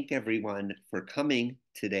to thank everyone for coming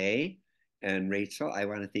today. And Rachel, I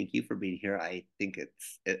want to thank you for being here. I think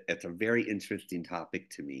it's a very interesting topic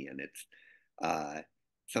to me, and it's uh,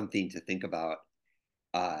 something to think about,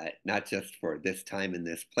 not just for this time in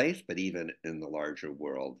this place, but even in the larger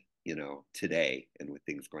world, today and with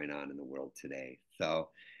things going on in the world today. So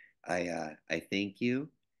I thank you,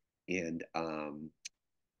 and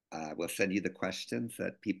we'll send you the questions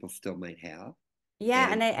that people still might have.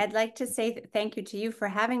 Yeah, And and I'd like to say thank you to you for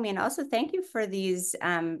having me, and also thank you for these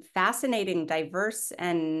fascinating, diverse,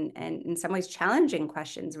 and in some ways challenging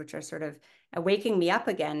questions, which are sort of waking me up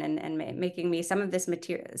again and making me some of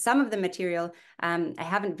the material I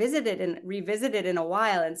haven't visited and revisited in a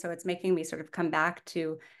while, and so it's making me sort of come back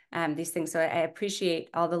to these things. So I appreciate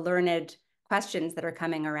all the learned questions that are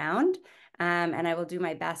coming around, and I will do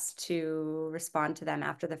my best to respond to them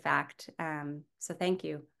after the fact. So thank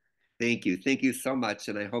you. thank you. Thank you so much.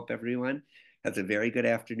 And I hope everyone has a very good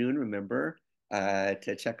afternoon. Remember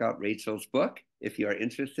to check out Rachel's book if you are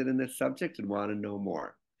interested in this subject and want to know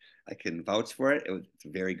more. I can vouch for it. It's a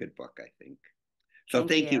very good book, I think. So Thank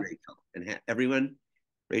thank you, you. Rachel. And everyone,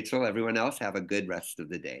 Rachel, everyone else, have a good rest of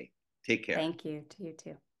the day. Take care. Thank you to you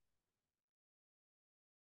too.